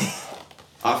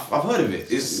 I've heard of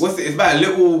it. It's about a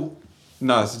little.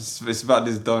 No, it's about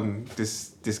this Don,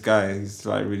 this guy. He's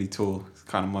like really tall. He's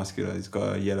kind of muscular. He's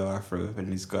got a yellow afro and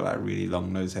he's got like really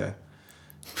long nose hair.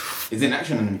 Is it an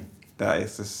action anime? That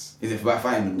is just. Is it about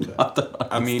fighting and all that?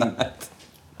 I mean,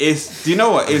 it's. Do you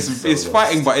know what? It's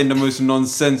fighting, but in the most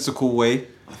nonsensical way.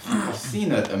 I've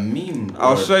seen a meme.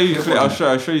 I'll or a show you. clip on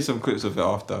I'll it. show you some clips of it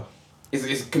after.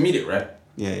 It's comedic, right?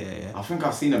 Yeah. I think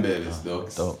I've seen a bit of this though.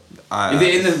 Dope. Is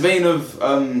it in the vein of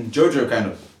JoJo kind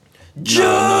of?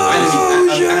 Jojo!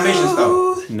 Animation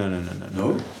style?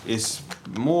 No. It's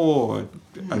more,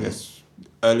 I guess,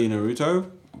 early Naruto,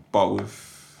 but with.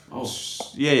 Oh.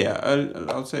 Yeah. I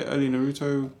would say early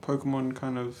Naruto, Pokemon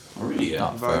kind of. Oh, really?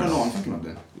 Yeah. fair I don't know what I'm thinking of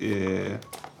then. Yeah.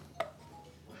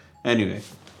 Anyway.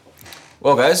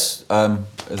 Well, guys,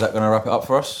 is that gonna wrap it up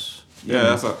for us?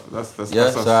 Yeah, that's Yeah.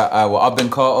 us. So, well, I've been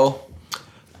Carto.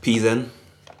 P-Zen,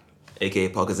 aka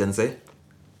Parker Sensei.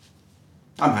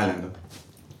 I'm Highlander.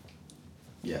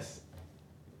 Yes.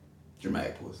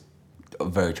 Dramatic pause. A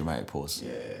very dramatic pause.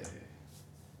 Yeah.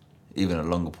 Even a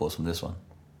longer pause from this one.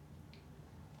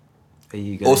 Are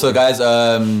you guys? Also, guys,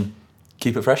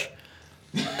 keep it fresh.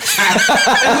 That's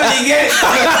what you get.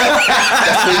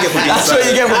 That's what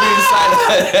you get for being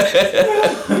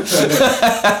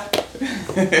silent.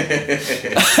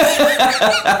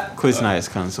 Quiz night is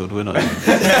cancelled. We're not.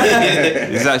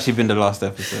 It's actually been the last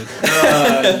episode.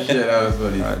 Oh, shit, that was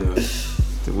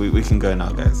funny. We can go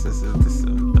now, guys. This